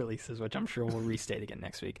week's releases, which I'm sure we'll restate again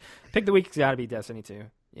next week. Pick the week's got to be Destiny 2.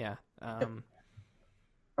 Yeah.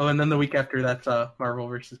 And then the week after that's Marvel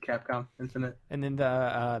vs. Capcom Infinite. And then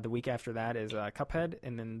the week after that is Cuphead,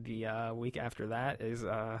 and then the week after that is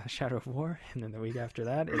Shadow of War, and then the week after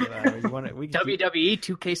that is WWE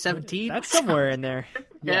 2K17. That's somewhere in there.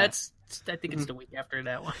 Yeah, I think it's the week after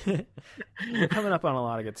that one. We're coming up on a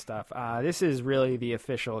lot of good stuff. This is really the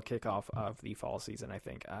official kickoff of the fall season, I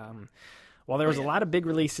think. While there was a lot of big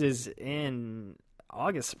releases in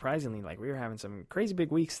August, surprisingly, like we were having some crazy big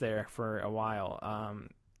weeks there for a while.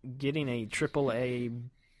 Getting a AAA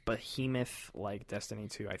behemoth like Destiny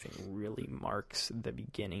 2, I think, really marks the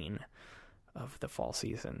beginning of the fall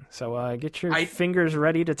season. So get your fingers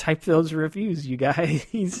ready to type those reviews, you guys.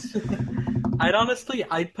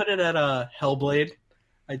 I'd put it at Hellblade.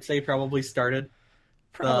 I'd say probably started.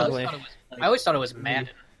 Probably. I always thought it was Madden.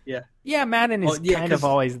 Yeah. Yeah, Madden is kind of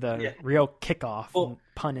always the real kickoff,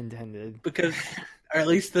 pun intended. Because, or at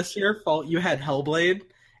least this year, you had Hellblade,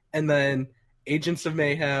 and then Agents of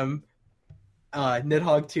Mayhem,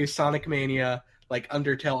 Nidhogg 2, Sonic Mania, like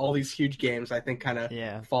Undertale, all these huge games I think kind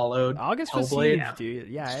of followed. August was Hellblade. huge, dude.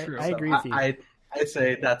 Yeah, I So agree with you. I'd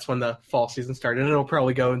say that's when the fall season started. It'll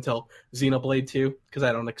probably go until Xenoblade 2, because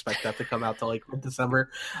I don't expect that to come out till like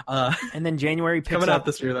December. And then January picks coming up out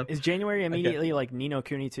this year, though. Is January immediately like Ni no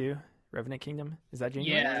Kuni 2, Revenant Kingdom? Is that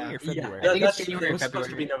January or February? I think it's January it was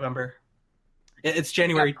supposed to be November. It's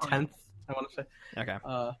January 10th, I want to say. Okay.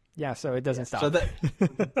 Yeah, so it doesn't stop. So that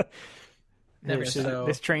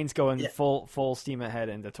this train's going full steam ahead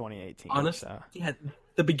into 2018. Honestly,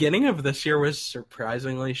 the beginning of this year was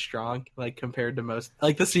surprisingly strong, like compared to most.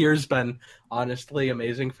 Like this year's been honestly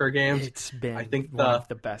amazing for games. It's been I think one of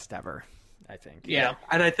the best ever. I think. Yeah,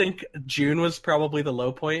 and I think June was probably the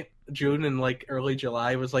low point. June and like early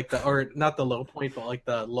July was like or not the low point, but like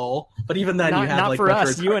the lull. But even then, you had not like for Metroid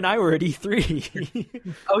us. You and I were at E3.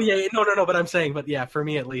 Oh yeah, no. But I'm saying, for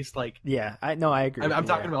me at least, like I agree. I'm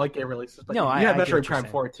talking about like game releases. But no, you had I Metroid Prime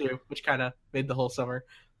 4 too, which kind of made the whole summer.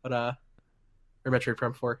 But or Metroid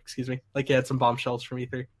Prime 4, excuse me. Like you had some bombshells from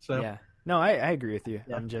E3. So yeah. No, I agree with you.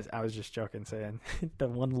 Yeah. I was just joking, saying the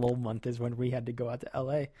one lull month is when we had to go out to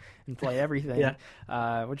LA and play everything.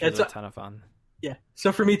 Which was a ton of fun. Yeah.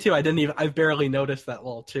 So for me too, I barely noticed that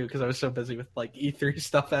lull too, because I was so busy with like E3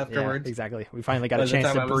 stuff afterwards. Yeah, exactly. We finally got a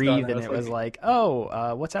chance to breathe, and it was like,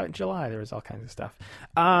 what's out in July? There was all kinds of stuff.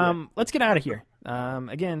 Let's get out of here.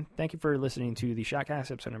 Again, thank you for listening to the Shotcast,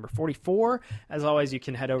 episode number 44. As always, you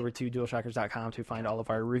can head over to DualShockers.com to find all of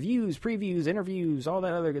our reviews, previews, interviews, all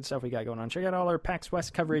that other good stuff we got going on. Check out all our PAX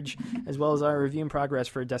West coverage, as well as our review in progress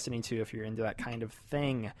for Destiny 2 if you're into that kind of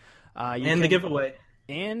thing. The giveaway.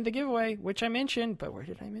 And the giveaway, which I mentioned, but where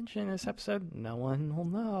did I mention in this episode? No one will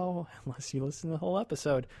know unless you listen to the whole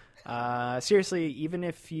episode. Seriously, even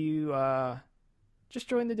if you just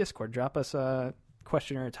join the Discord, drop us a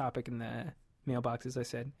question or a topic in the mailbox, as I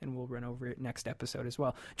said, and we'll run over it next episode as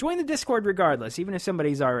well. Join the Discord regardless, even if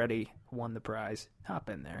somebody's already won the prize. Hop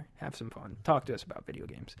in there, have some fun, talk to us about video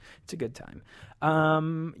games. It's a good time.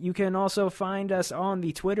 You can also find us on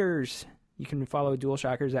the Twitters. You can follow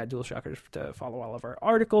DualShockers at DualShockers to follow all of our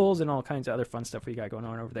articles and all kinds of other fun stuff we got going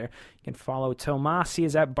on over there. You can follow Tomas. He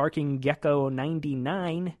is at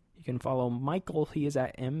BarkingGecko99. You can follow Michael. He is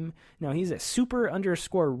at he's at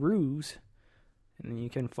super_ruse. And then you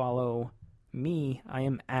can follow me. I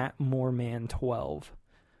am at Moreman12.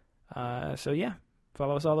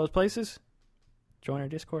 Follow us all those places. Join our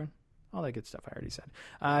Discord. All that good stuff I already said.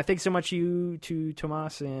 Thanks so much to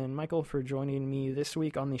Tomas and Michael for joining me this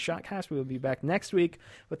week on the Shotcast. We will be back next week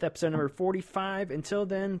with episode number 45. Until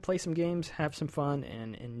then, play some games, have some fun,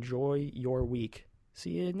 and enjoy your week. See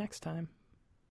you next time.